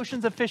preconceived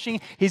notions of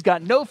fishing. He's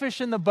got no fish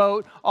in the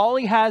boat. All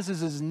he has is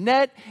his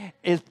net,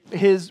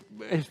 his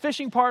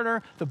fishing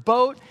partner, the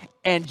boat,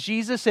 and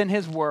Jesus and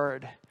his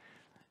word.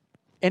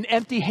 And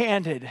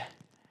empty-handed,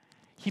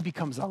 he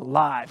becomes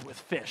alive with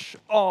fish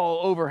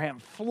all over him,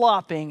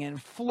 flopping and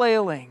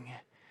flailing.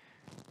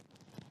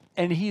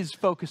 And he's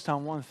focused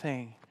on one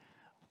thing.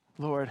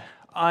 Lord,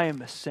 I am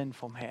a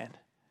sinful man.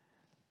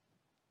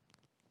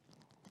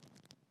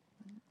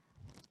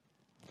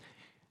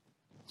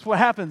 It's what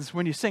happens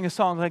when you sing a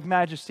song like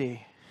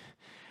Majesty.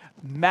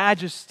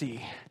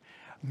 Majesty,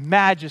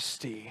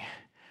 Majesty,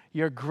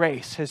 your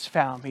grace has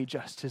found me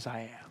just as I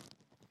am.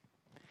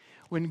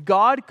 When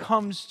God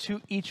comes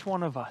to each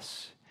one of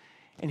us,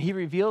 and he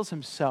reveals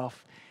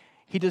himself,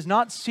 he does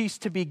not cease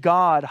to be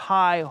God,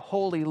 high,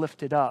 holy,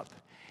 lifted up.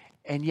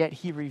 And yet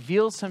he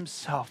reveals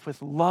himself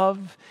with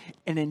love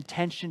and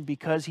intention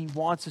because he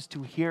wants us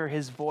to hear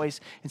his voice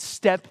and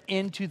step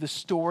into the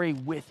story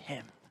with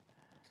him.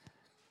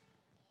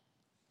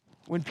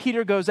 When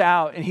Peter goes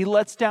out and he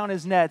lets down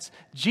his nets,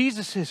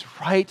 Jesus is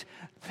right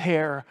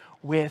there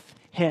with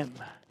him.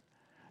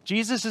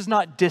 Jesus is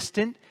not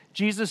distant.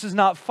 Jesus is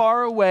not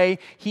far away.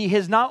 He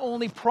has not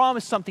only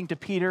promised something to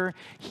Peter,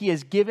 he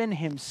has given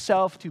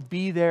himself to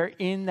be there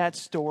in that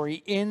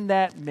story, in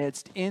that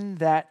midst, in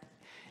that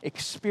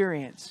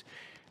experience.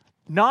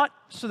 Not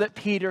so that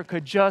Peter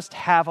could just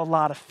have a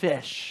lot of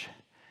fish,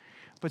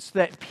 but so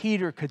that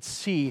Peter could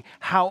see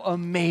how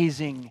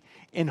amazing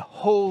and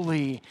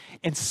holy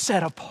and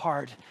set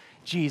apart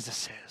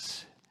Jesus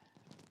is.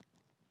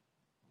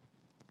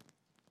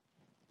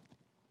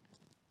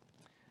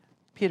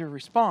 Peter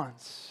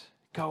responds,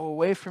 go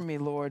away from me,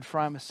 Lord, for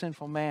I'm a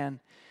sinful man.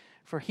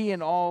 For he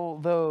and all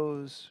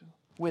those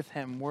with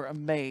him were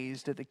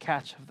amazed at the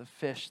catch of the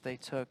fish they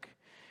took.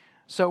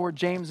 So were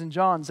James and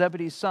John,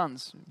 Zebedee's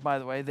sons. By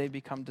the way, they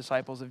become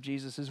disciples of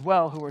Jesus as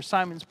well, who were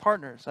Simon's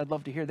partners. I'd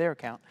love to hear their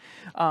account.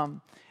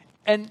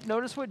 And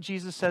notice what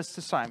Jesus says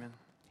to Simon.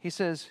 He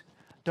says,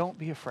 don't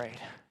be afraid.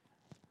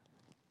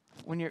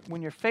 When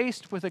you're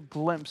faced with a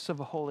glimpse of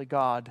a holy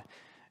God,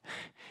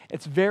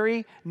 it's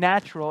very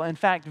natural, in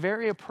fact,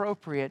 very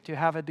appropriate to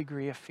have a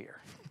degree of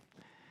fear.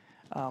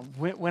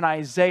 When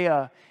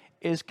Isaiah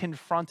is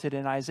confronted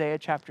in Isaiah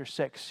chapter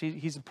 6,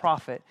 he's a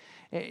prophet.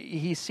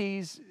 He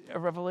sees a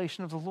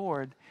revelation of the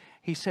Lord.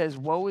 He says,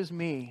 woe is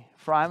me,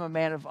 for I am a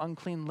man of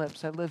unclean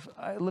lips. I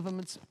live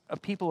amidst a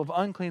people of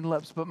unclean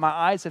lips, but my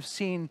eyes have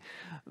seen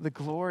the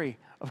glory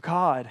of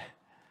God.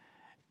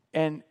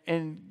 And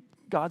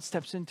God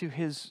steps into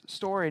his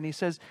story and he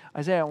says,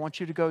 Isaiah, I want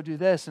you to go do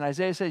this. And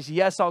Isaiah says,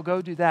 yes, I'll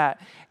go do that.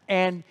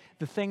 And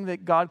the thing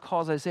that God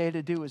calls Isaiah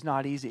to do is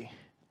not easy.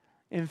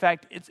 In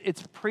fact,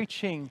 it's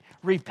preaching,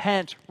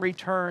 repent,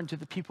 return to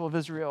the people of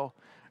Israel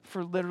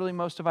for literally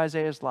most of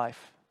Isaiah's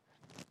life.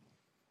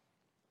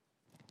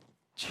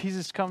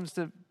 Jesus comes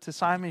to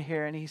Simon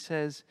here and he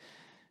says,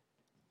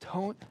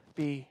 don't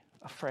be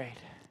afraid.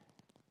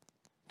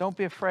 Don't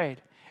be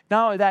afraid.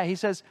 Not only that, he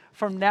says,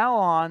 from now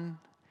on,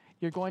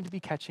 you're going to be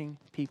catching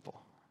people.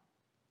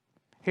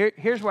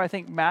 Here's where I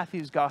think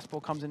Matthew's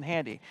gospel comes in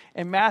handy.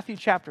 In Matthew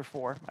chapter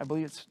 4, I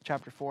believe it's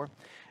chapter 4,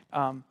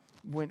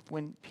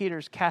 when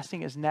Peter's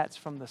casting his nets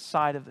from the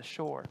side of the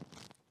shore,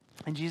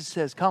 and Jesus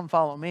says, come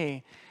follow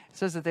me, it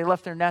says that they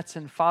left their nets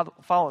and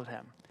followed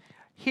him.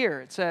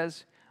 Here it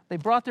says, they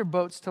brought their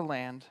boats to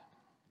land,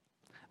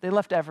 they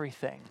left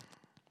everything,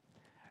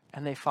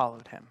 and they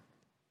followed him.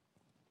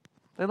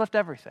 They left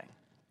everything.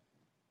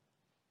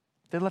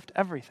 They left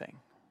everything.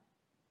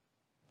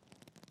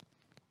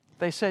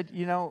 They said,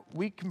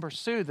 we can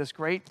pursue this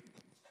great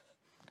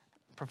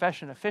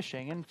profession of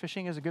fishing, and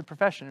fishing is a good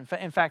profession.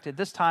 In fact, at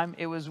this time,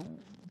 it was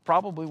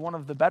probably one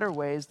of the better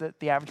ways that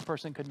the average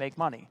person could make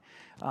money.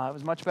 It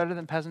was much better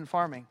than peasant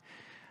farming.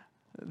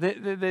 They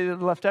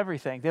left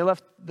everything. They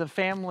left the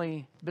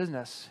family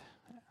business,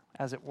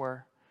 as it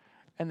were.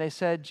 And they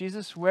said,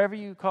 Jesus, wherever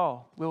you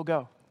call, we'll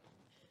go.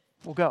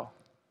 We'll go.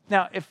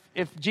 Now,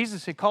 if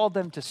Jesus had called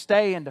them to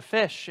stay and to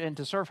fish and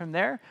to serve him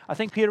there, I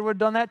think Peter would have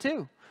done that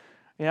too.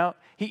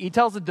 He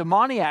tells a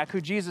demoniac who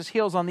Jesus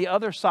heals on the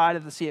other side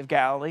of the Sea of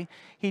Galilee,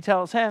 he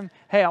tells him,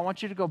 hey, I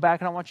want you to go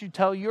back and I want you to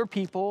tell your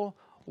people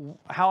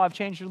how I've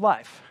changed your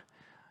life.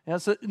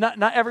 So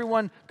not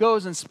everyone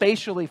goes and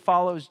spatially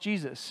follows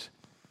Jesus.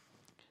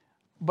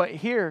 But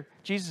here,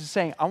 Jesus is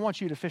saying, I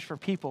want you to fish for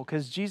people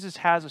because Jesus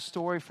has a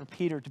story for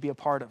Peter to be a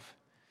part of.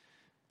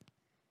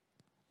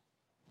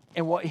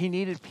 And what he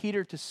needed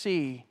Peter to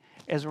see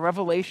is a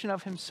revelation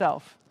of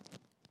himself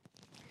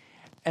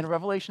and a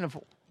revelation of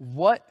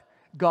what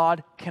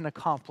God can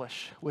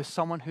accomplish with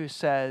someone who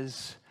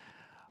says,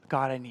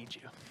 God, I need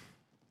you.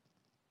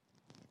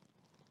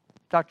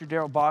 Dr.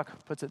 Darrell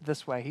Bock puts it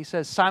this way. He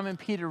says, Simon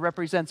Peter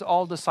represents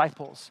all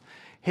disciples.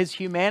 His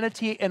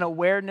humanity and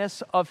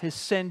awareness of his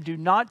sin do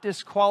not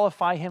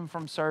disqualify him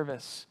from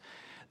service.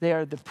 They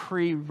are the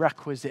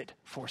prerequisite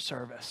for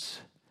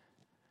service.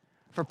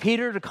 For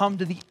Peter to come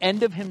to the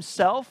end of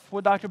himself,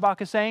 what Dr.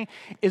 Bock is saying,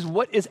 is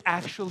what is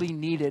actually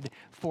needed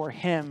for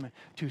him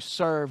to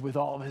serve with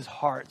all of his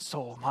heart,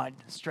 soul, mind,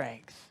 and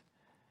strength.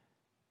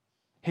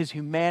 His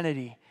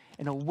humanity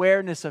and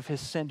awareness of his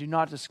sin do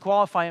not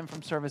disqualify him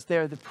from service. They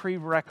are the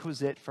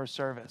prerequisite for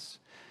service.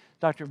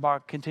 Dr.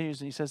 Bock continues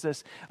and he says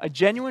this, a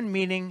genuine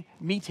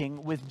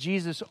meeting with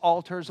Jesus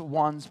alters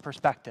one's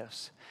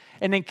perspectives.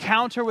 An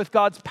encounter with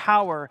God's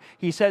power,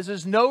 he says,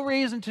 is no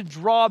reason to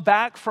draw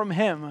back from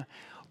him,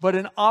 but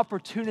an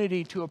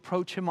opportunity to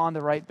approach him on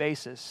the right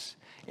basis,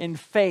 in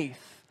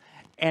faith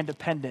and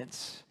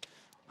dependence.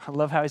 I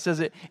love how he says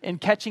it. In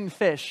catching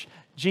fish,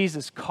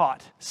 Jesus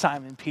caught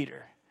Simon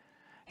Peter.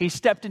 He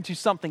stepped into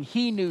something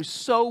he knew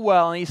so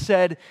well, and he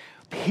said,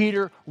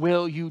 Peter,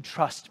 will you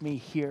trust me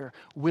here?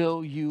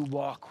 Will you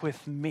walk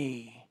with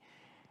me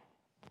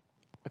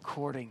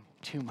according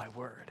to my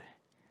word?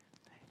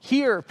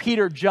 Here,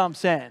 Peter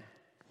jumps in.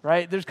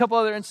 Right? There's a couple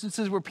other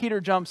instances where Peter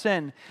jumps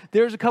in.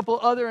 There's a couple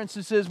other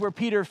instances where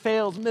Peter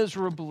fails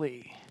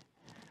miserably.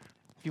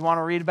 If you want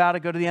to read about it,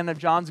 go to the end of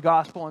John's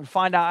gospel and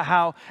find out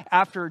how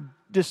after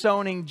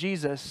disowning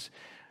Jesus,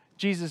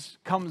 Jesus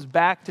comes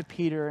back to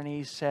Peter and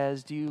he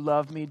says, do you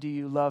love me? Do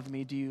you love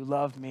me? Do you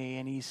love me?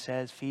 And he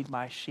says, feed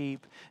my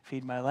sheep,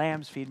 feed my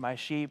lambs, feed my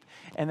sheep.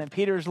 And then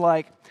Peter's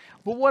like,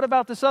 but what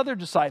about this other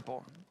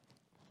disciple?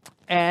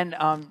 And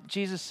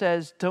Jesus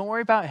says, don't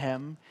worry about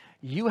him.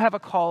 You have a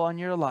call on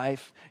your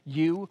life.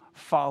 You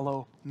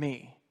follow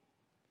me.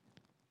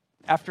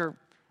 After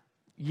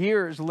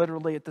years,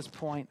 literally at this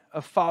point,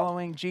 of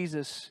following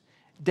Jesus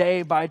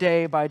day by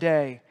day by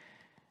day,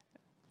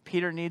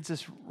 Peter needs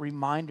this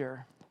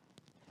reminder.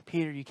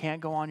 Peter, you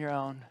can't go on your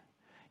own.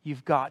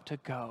 You've got to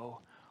go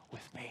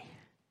with me.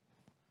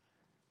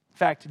 In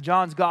fact,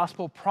 John's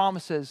gospel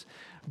promises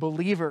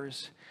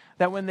believers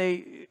that when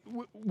they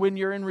when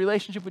you're in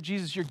relationship with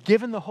Jesus, you're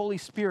given the Holy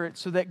Spirit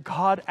so that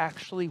God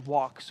actually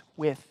walks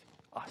with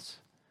us.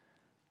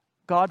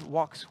 God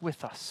walks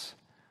with us.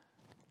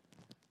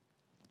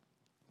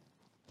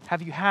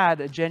 Have you had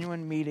a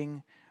genuine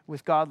meeting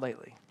with God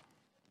lately?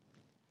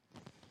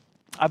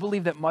 I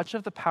believe that much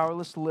of the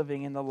powerless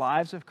living in the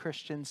lives of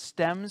Christians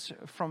stems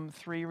from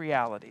three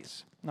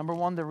realities. Number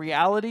one, the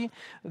reality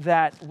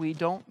that we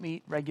don't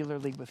meet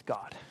regularly with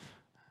God.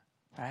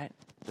 Right?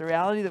 The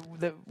reality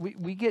that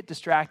we get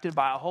distracted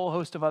by a whole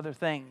host of other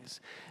things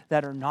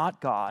that are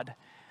not God.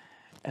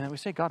 And then we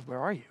say, God, where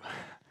are you?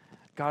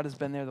 God has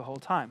been there the whole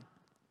time.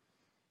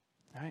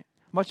 Right?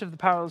 Much of the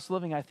powerless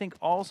living, I think,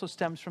 also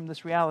stems from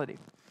this reality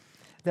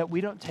that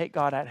we don't take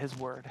God at his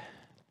word.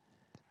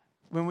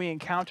 When we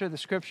encounter the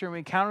scripture, we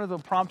encounter the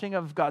prompting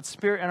of God's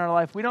Spirit in our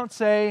life, we don't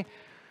say,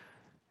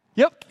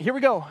 yep, here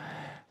we go.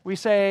 We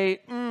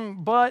say,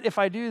 but if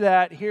I do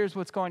that, here's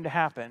what's going to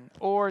happen.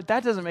 Or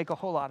that doesn't make a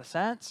whole lot of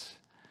sense.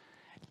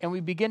 And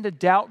we begin to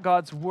doubt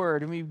God's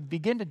word. And we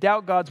begin to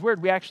doubt God's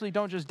word. We actually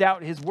don't just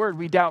doubt his word,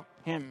 we doubt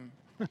him.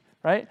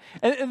 Right?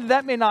 And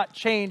that may not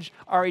change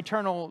our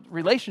eternal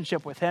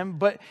relationship with him,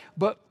 but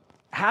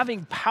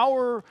having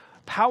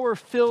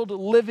power-filled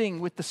living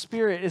with the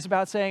Spirit is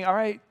about saying, all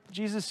right,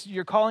 Jesus,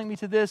 you're calling me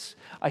to this.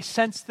 I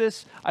sense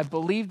this. I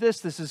believe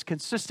this. This is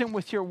consistent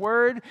with your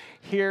word.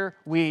 Here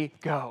we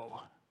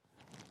go.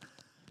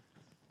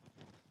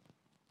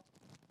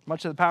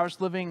 Much of the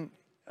powerless living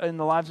in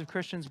the lives of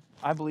Christians,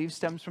 I believe,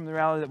 stems from the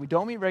reality that we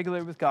don't meet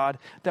regularly with God,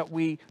 that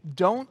we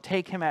don't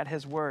take him at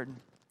his word.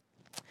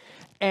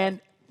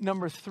 And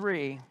number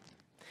three,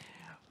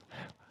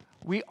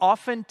 we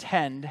often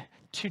tend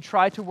to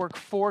try to work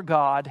for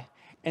God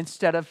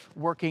instead of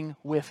working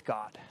with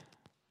God.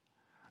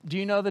 Do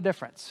you know the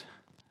difference?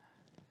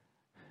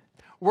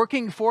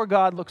 Working for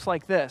God looks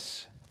like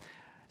this.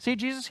 See,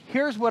 Jesus,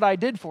 here's what I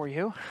did for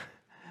you.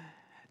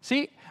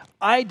 See,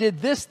 I did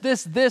this.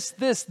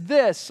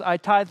 I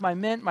tithed my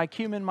mint, my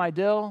cumin, my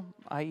dill,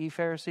 i.e.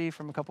 Pharisee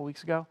from a couple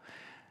weeks ago.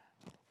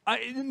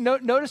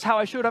 Notice how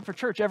I showed up for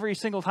church every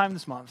single time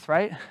this month,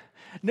 right?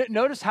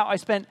 Notice how I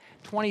spent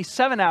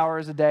 27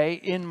 hours a day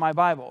in my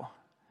Bible.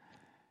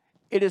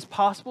 It is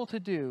possible to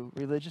do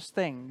religious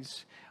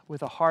things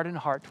with a hardened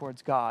heart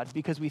towards God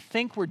because we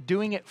think we're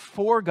doing it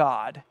for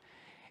God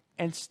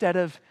instead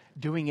of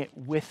doing it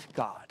with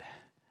God.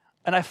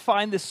 And I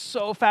find this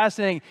so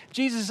fascinating.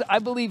 Jesus, I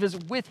believe, is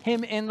with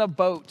him in the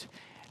boat.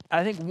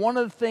 I think one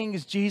of the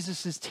things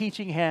Jesus is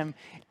teaching him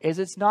is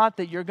it's not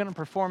that you're going to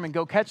perform and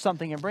go catch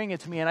something and bring it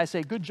to me and I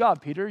say, good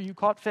job, Peter, you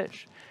caught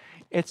fish.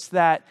 It's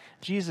that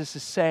Jesus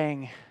is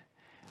saying,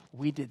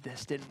 we did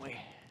this, didn't we?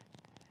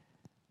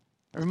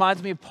 It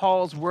reminds me of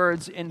Paul's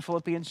words in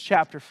Philippians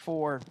chapter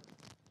 4.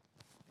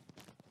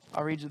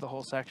 I'll read you the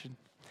whole section.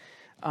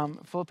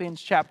 Philippians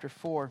chapter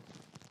 4.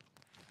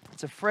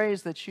 It's a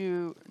phrase that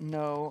you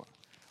know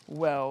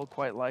well,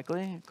 quite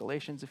likely.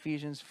 Galatians,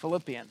 Ephesians,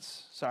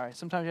 Philippians. Sorry,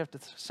 sometimes you have to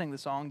sing the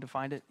song to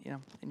find it,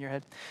 in your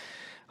head.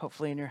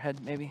 Hopefully in your head,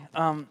 maybe.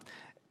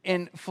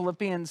 In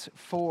Philippians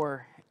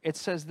 4, it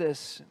says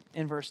this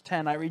in verse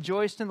 10, I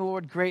rejoiced in the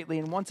Lord greatly,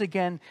 and once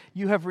again,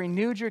 you have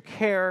renewed your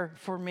care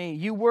for me.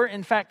 You were,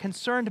 in fact,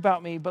 concerned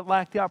about me, but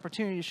lacked the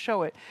opportunity to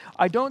show it.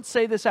 I don't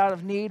say this out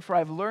of need, for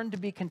I've learned to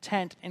be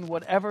content in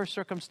whatever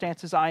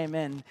circumstances I am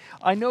in.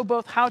 I know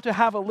both how to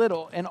have a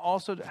little and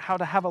also how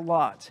to have a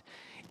lot.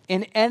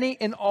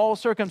 In all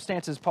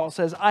circumstances, Paul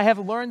says, I have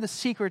learned the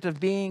secret of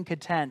being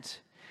content,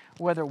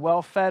 whether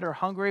well-fed or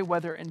hungry,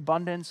 whether in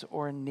abundance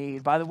or in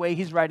need. By the way,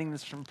 he's writing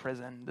this from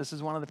prison. This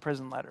is one of the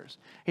prison letters.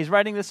 He's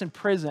writing this in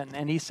prison,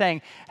 and he's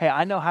saying, hey,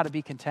 I know how to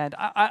be content.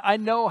 I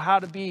know how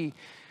to be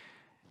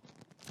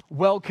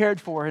well cared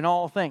for in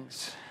all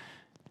things.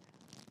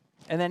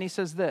 And then he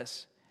says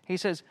this. He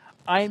says,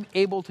 I am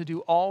able to do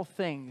all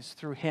things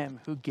through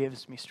him who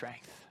gives me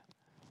strength.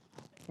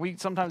 We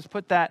sometimes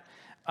put that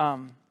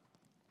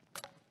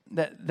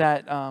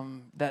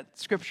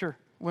scripture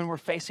when we're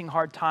facing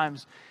hard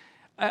times.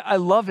 I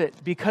love it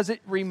because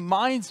it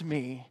reminds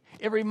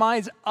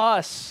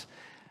us,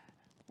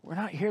 we're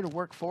not here to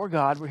work for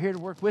God, we're here to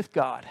work with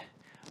God.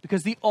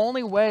 Because the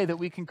only way that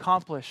we can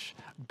accomplish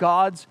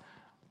God's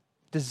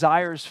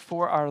desires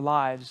for our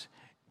lives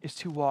is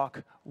to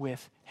walk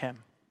with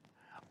him.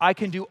 I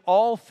can do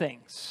all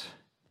things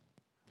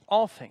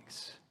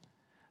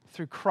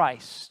through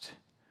Christ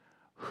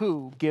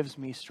who gives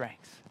me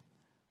strength.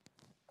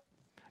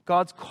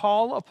 God's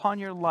call upon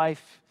your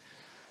life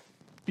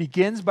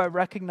begins by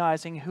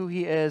recognizing who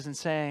he is and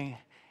saying,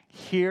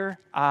 here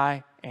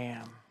I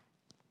am.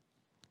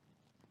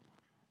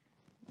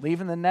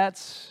 Leaving the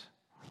nets,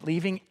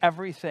 leaving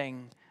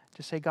everything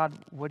to say, God,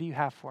 what do you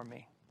have for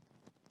me?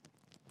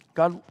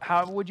 God,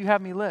 how would you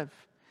have me live?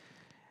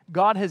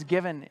 God has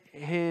given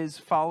his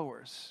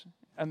followers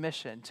a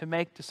mission to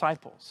make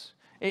disciples.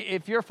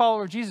 If you're a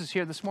follower of Jesus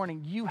here this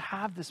morning, you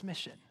have this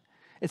mission.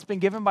 It's been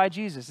given by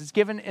Jesus. It's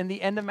given in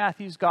the end of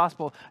Matthew's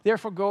gospel.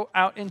 Therefore, go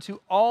out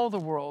into all the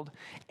world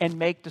and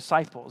make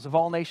disciples of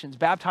all nations,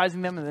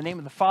 baptizing them in the name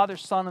of the Father,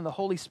 Son, and the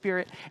Holy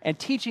Spirit, and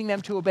teaching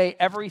them to obey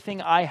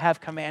everything I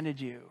have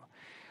commanded you.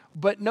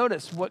 But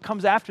notice what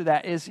comes after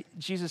that is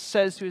Jesus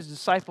says to his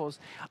disciples,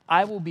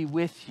 I will be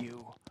with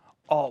you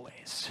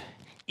always,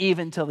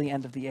 even till the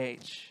end of the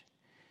age.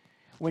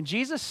 When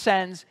Jesus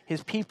sends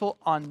his people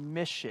on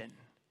mission,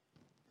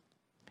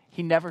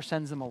 he never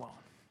sends them alone.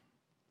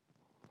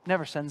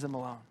 Never sends them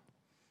alone.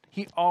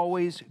 He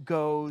always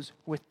goes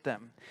with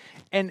them.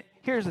 And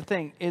here's the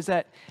thing, is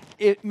that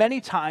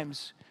many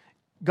times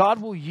God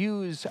will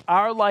use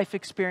our life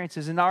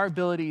experiences and our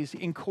abilities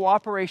in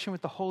cooperation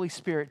with the Holy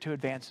Spirit to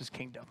advance his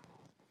kingdom.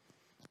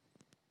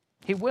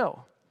 He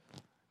will.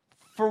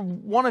 For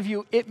one of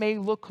you, it may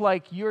look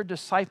like you're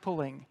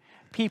discipling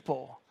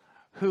people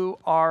who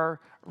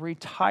are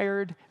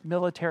retired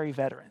military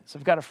veterans.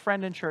 I've got a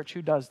friend in church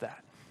who does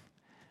that,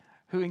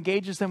 who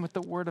engages them with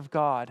the Word of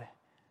God,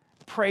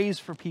 prays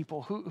for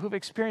people who've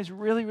experienced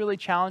really, really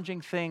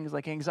challenging things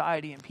like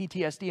anxiety and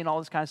PTSD and all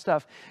this kind of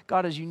stuff.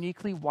 God has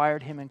uniquely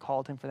wired him and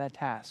called him for that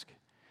task.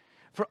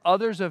 For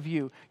others of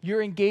you,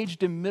 you're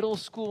engaged in middle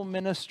school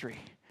ministry.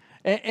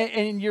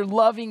 And you're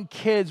loving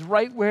kids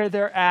right where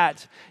they're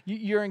at.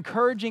 You're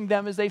encouraging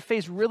them as they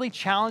face really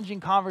challenging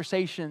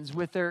conversations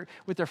with their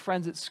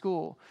friends at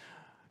school.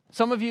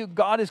 Some of you,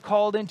 God is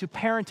called into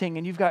parenting,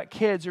 and you've got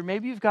kids, or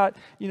maybe you've got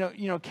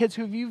kids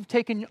who you've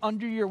taken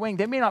under your wing.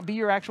 They may not be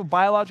your actual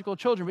biological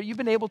children, but you've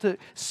been able to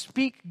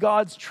speak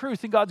God's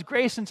truth and God's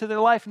grace into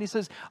their life. And he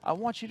says, I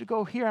want you to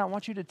go here, and I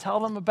want you to tell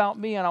them about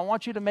me, and I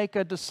want you to make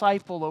a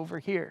disciple over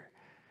here.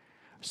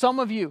 Some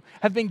of you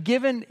have been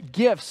given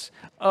gifts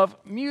of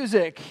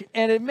music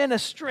and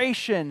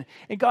administration.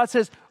 And God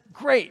says,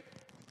 great,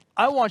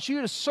 I want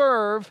you to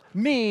serve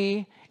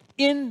me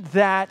in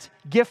that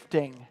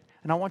gifting.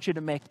 And I want you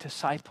to make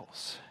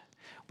disciples.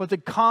 But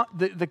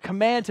the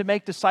command to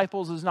make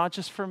disciples is not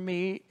just for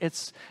me.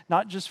 It's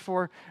not just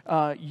for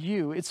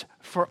you. It's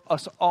for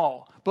us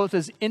all, both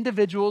as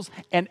individuals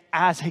and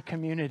as a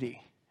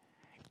community.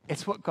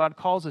 It's what God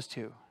calls us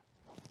to.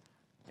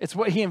 It's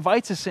what he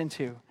invites us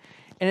into.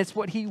 And it's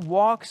what he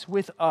walks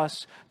with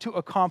us to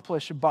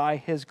accomplish by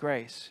his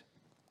grace.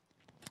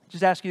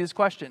 Just ask you this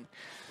question.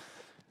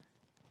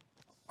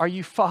 Are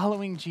you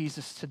following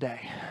Jesus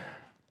today?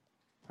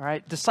 All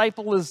right.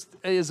 Disciple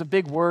is a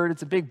big word.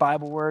 It's a big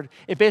Bible word.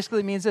 It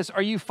basically means this.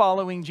 Are you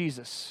following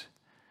Jesus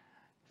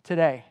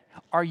today?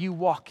 Are you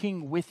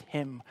walking with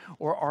him,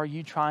 or are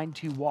you trying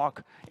to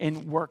walk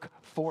and work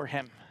for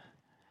him?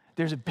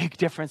 There's a big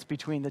difference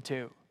between the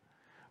two.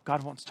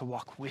 God wants to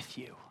walk with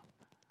you.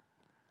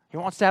 He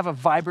wants to have a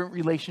vibrant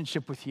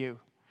relationship with you.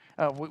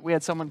 We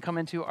had someone come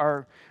into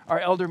our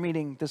elder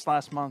meeting this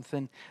last month,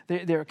 and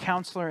they're a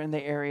counselor in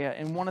the area.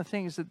 And one of the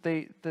things that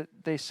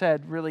they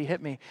said really hit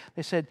me.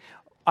 They said,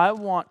 I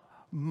want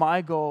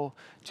my goal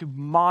to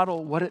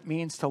model what it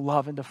means to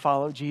love and to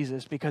follow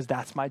Jesus, because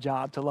that's my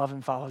job, to love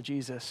and follow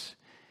Jesus.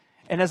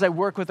 And as I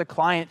work with a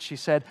client, she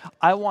said,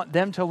 I want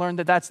them to learn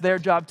that that's their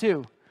job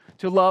too,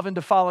 to love and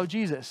to follow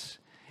Jesus.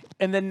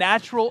 And the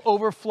natural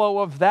overflow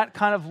of that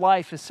kind of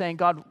life is saying,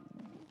 God,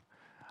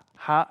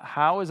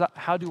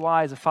 how do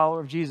I, as a follower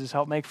of Jesus,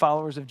 help make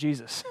followers of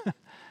Jesus?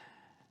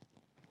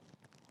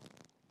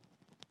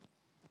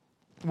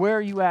 Where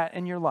are you at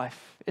in your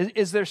life?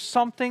 Is there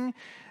something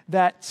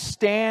that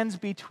stands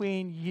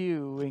between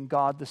you and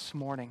God this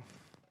morning?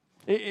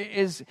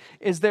 Is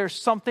there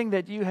something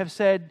that you have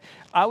said,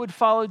 I would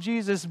follow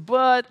Jesus,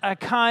 but I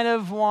kind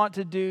of want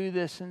to do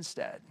this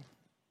instead?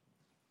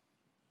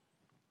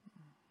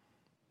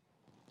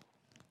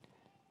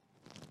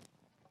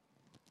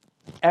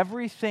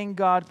 Everything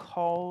God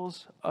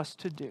calls us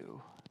to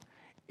do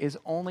is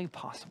only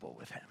possible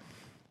with him.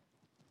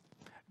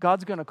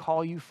 God's going to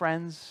call you,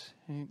 friends.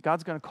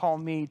 God's going to call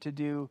me to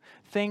do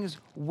things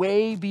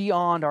way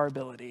beyond our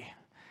ability,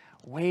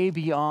 way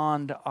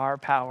beyond our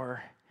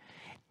power.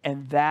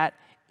 And that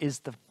is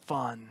the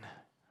fun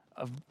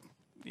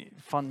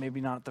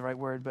maybe not the right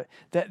word, but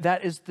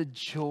that is the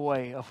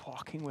joy of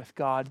walking with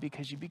God,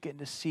 because you begin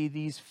to see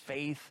these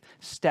faith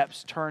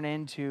steps turn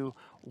into,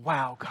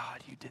 wow,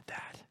 God, you did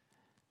that.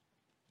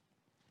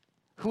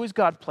 Who has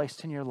God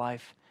placed in your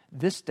life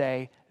this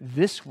day,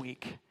 this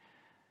week,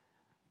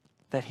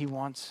 that he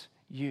wants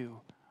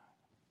you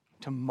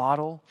to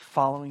model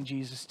following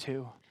Jesus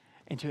to,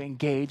 and to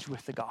engage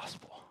with the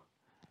gospel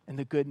and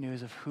the good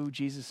news of who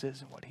Jesus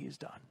is and what he has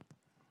done?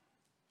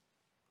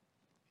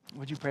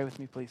 Would you pray with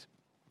me, please?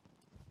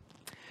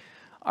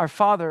 Our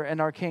Father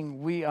and our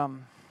King,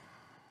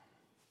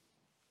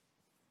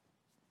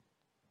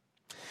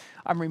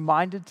 I'm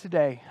reminded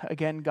today,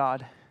 again,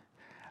 God,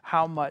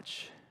 how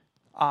much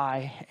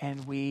I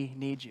and we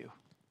need you.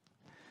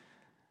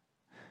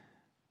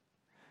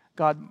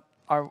 God,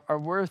 our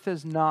worth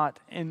is not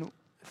in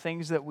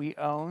things that we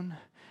own,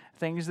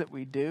 things that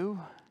we do.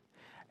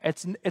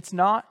 It's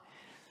not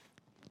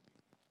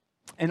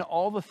in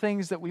all the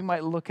things that we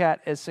might look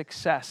at as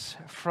success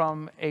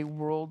from a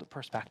world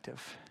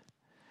perspective.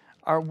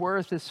 Our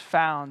worth is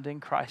found in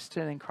Christ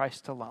and in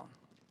Christ alone.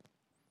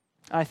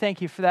 I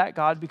thank you for that,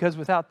 God, because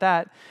without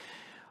that,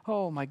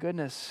 oh my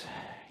goodness,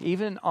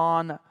 even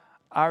on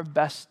our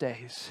best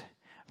days,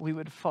 we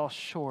would fall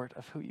short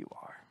of who you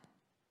are.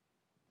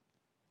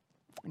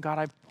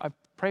 God, I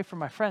pray for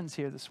my friends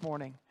here this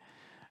morning.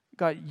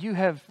 God, you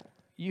have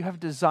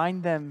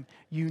designed them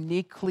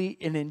uniquely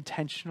and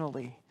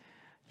intentionally.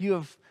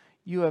 You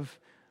have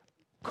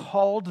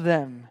called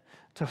them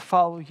to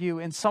follow you.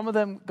 And some of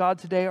them, God,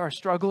 today are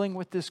struggling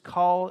with this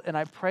call. And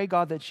I pray,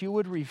 God, that you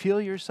would reveal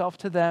yourself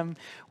to them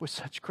with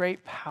such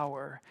great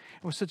power,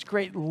 and with such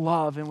great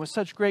love, and with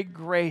such great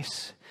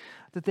grace,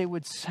 that they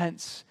would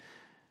sense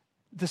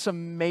this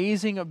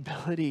amazing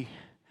ability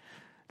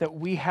that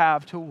we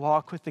have to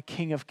walk with the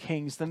King of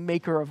Kings, the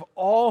maker of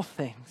all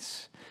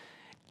things.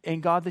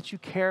 And God, that you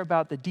care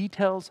about the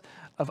details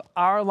of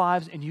our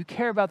lives, and you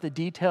care about the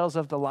details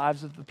of the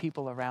lives of the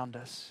people around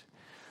us.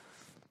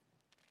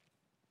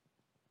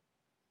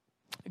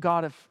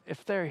 God,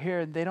 if they're here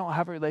and they don't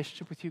have a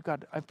relationship with you,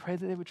 God, I pray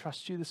that they would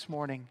trust you this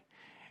morning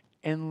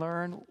and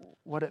learn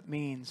what it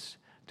means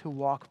to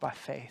walk by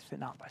faith and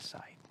not by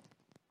sight.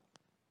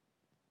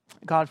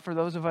 God, for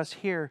those of us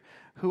here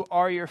who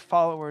are your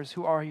followers,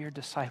 who are your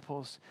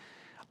disciples,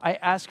 I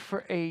ask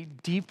for a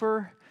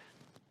deeper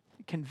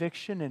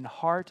conviction and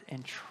heart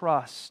and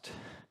trust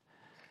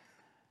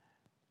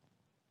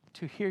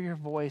to hear your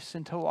voice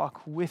and to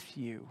walk with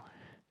you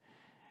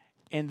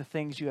in the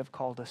things you have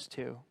called us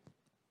to.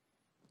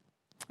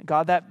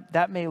 God,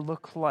 that may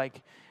look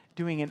like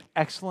doing an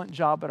excellent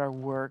job at our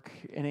work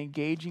and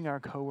engaging our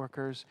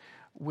coworkers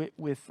with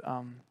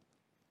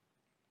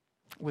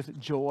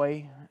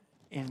joy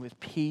and with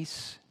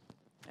peace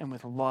and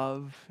with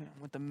love and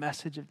with the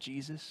message of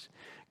Jesus.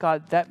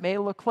 God, that may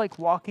look like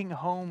walking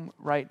home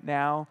right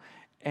now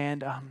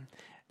and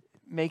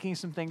making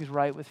some things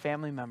right with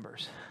family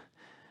members.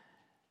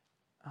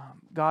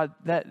 God,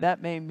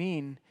 that may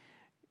mean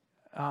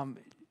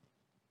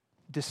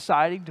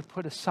deciding to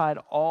put aside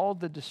all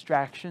the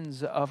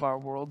distractions of our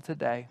world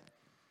today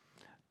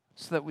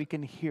so that we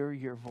can hear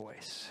your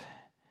voice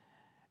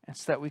and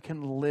so that we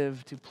can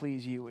live to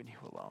please you and you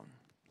alone.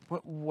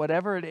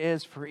 Whatever it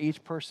is for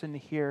each person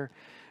here,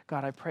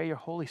 God, I pray your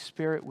Holy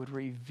Spirit would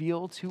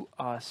reveal to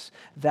us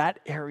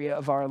that area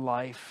of our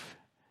life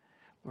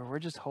where we're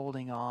just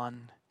holding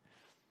on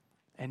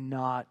and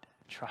not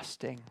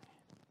trusting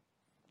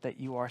that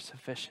you are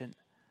sufficient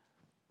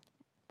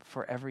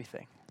for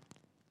everything.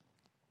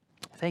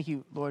 Thank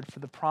you, Lord, for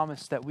the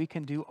promise that we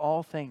can do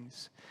all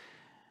things.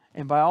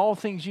 And by all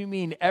things, you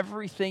mean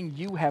everything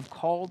you have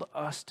called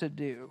us to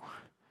do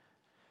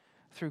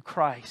through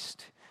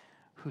Christ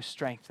who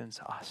strengthens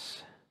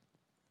us.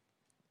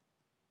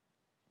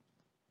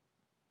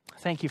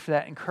 Thank you for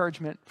that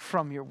encouragement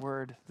from your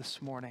word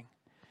this morning.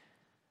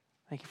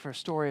 Thank you for a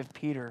story of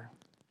Peter,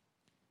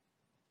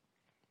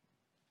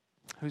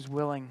 who's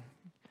willing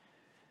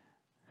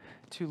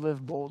to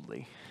live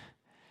boldly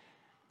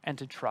and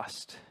to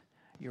trust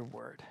your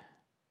word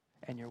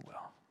and your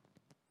will.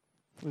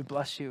 We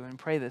bless you and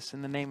pray this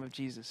in the name of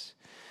Jesus,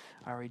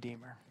 our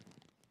Redeemer.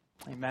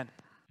 Amen.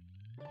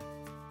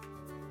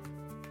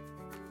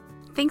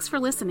 Thanks for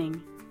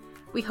listening.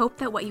 We hope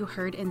that what you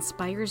heard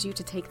inspires you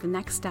to take the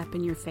next step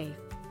in your faith.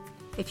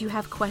 If you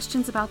have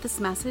questions about this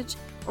message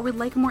or would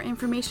like more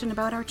information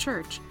about our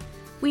church,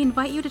 we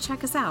invite you to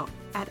check us out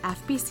at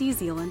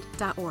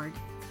fbczeeland.org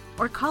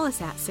or call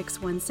us at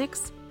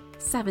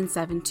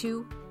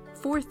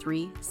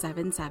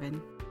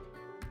 616-772-4377.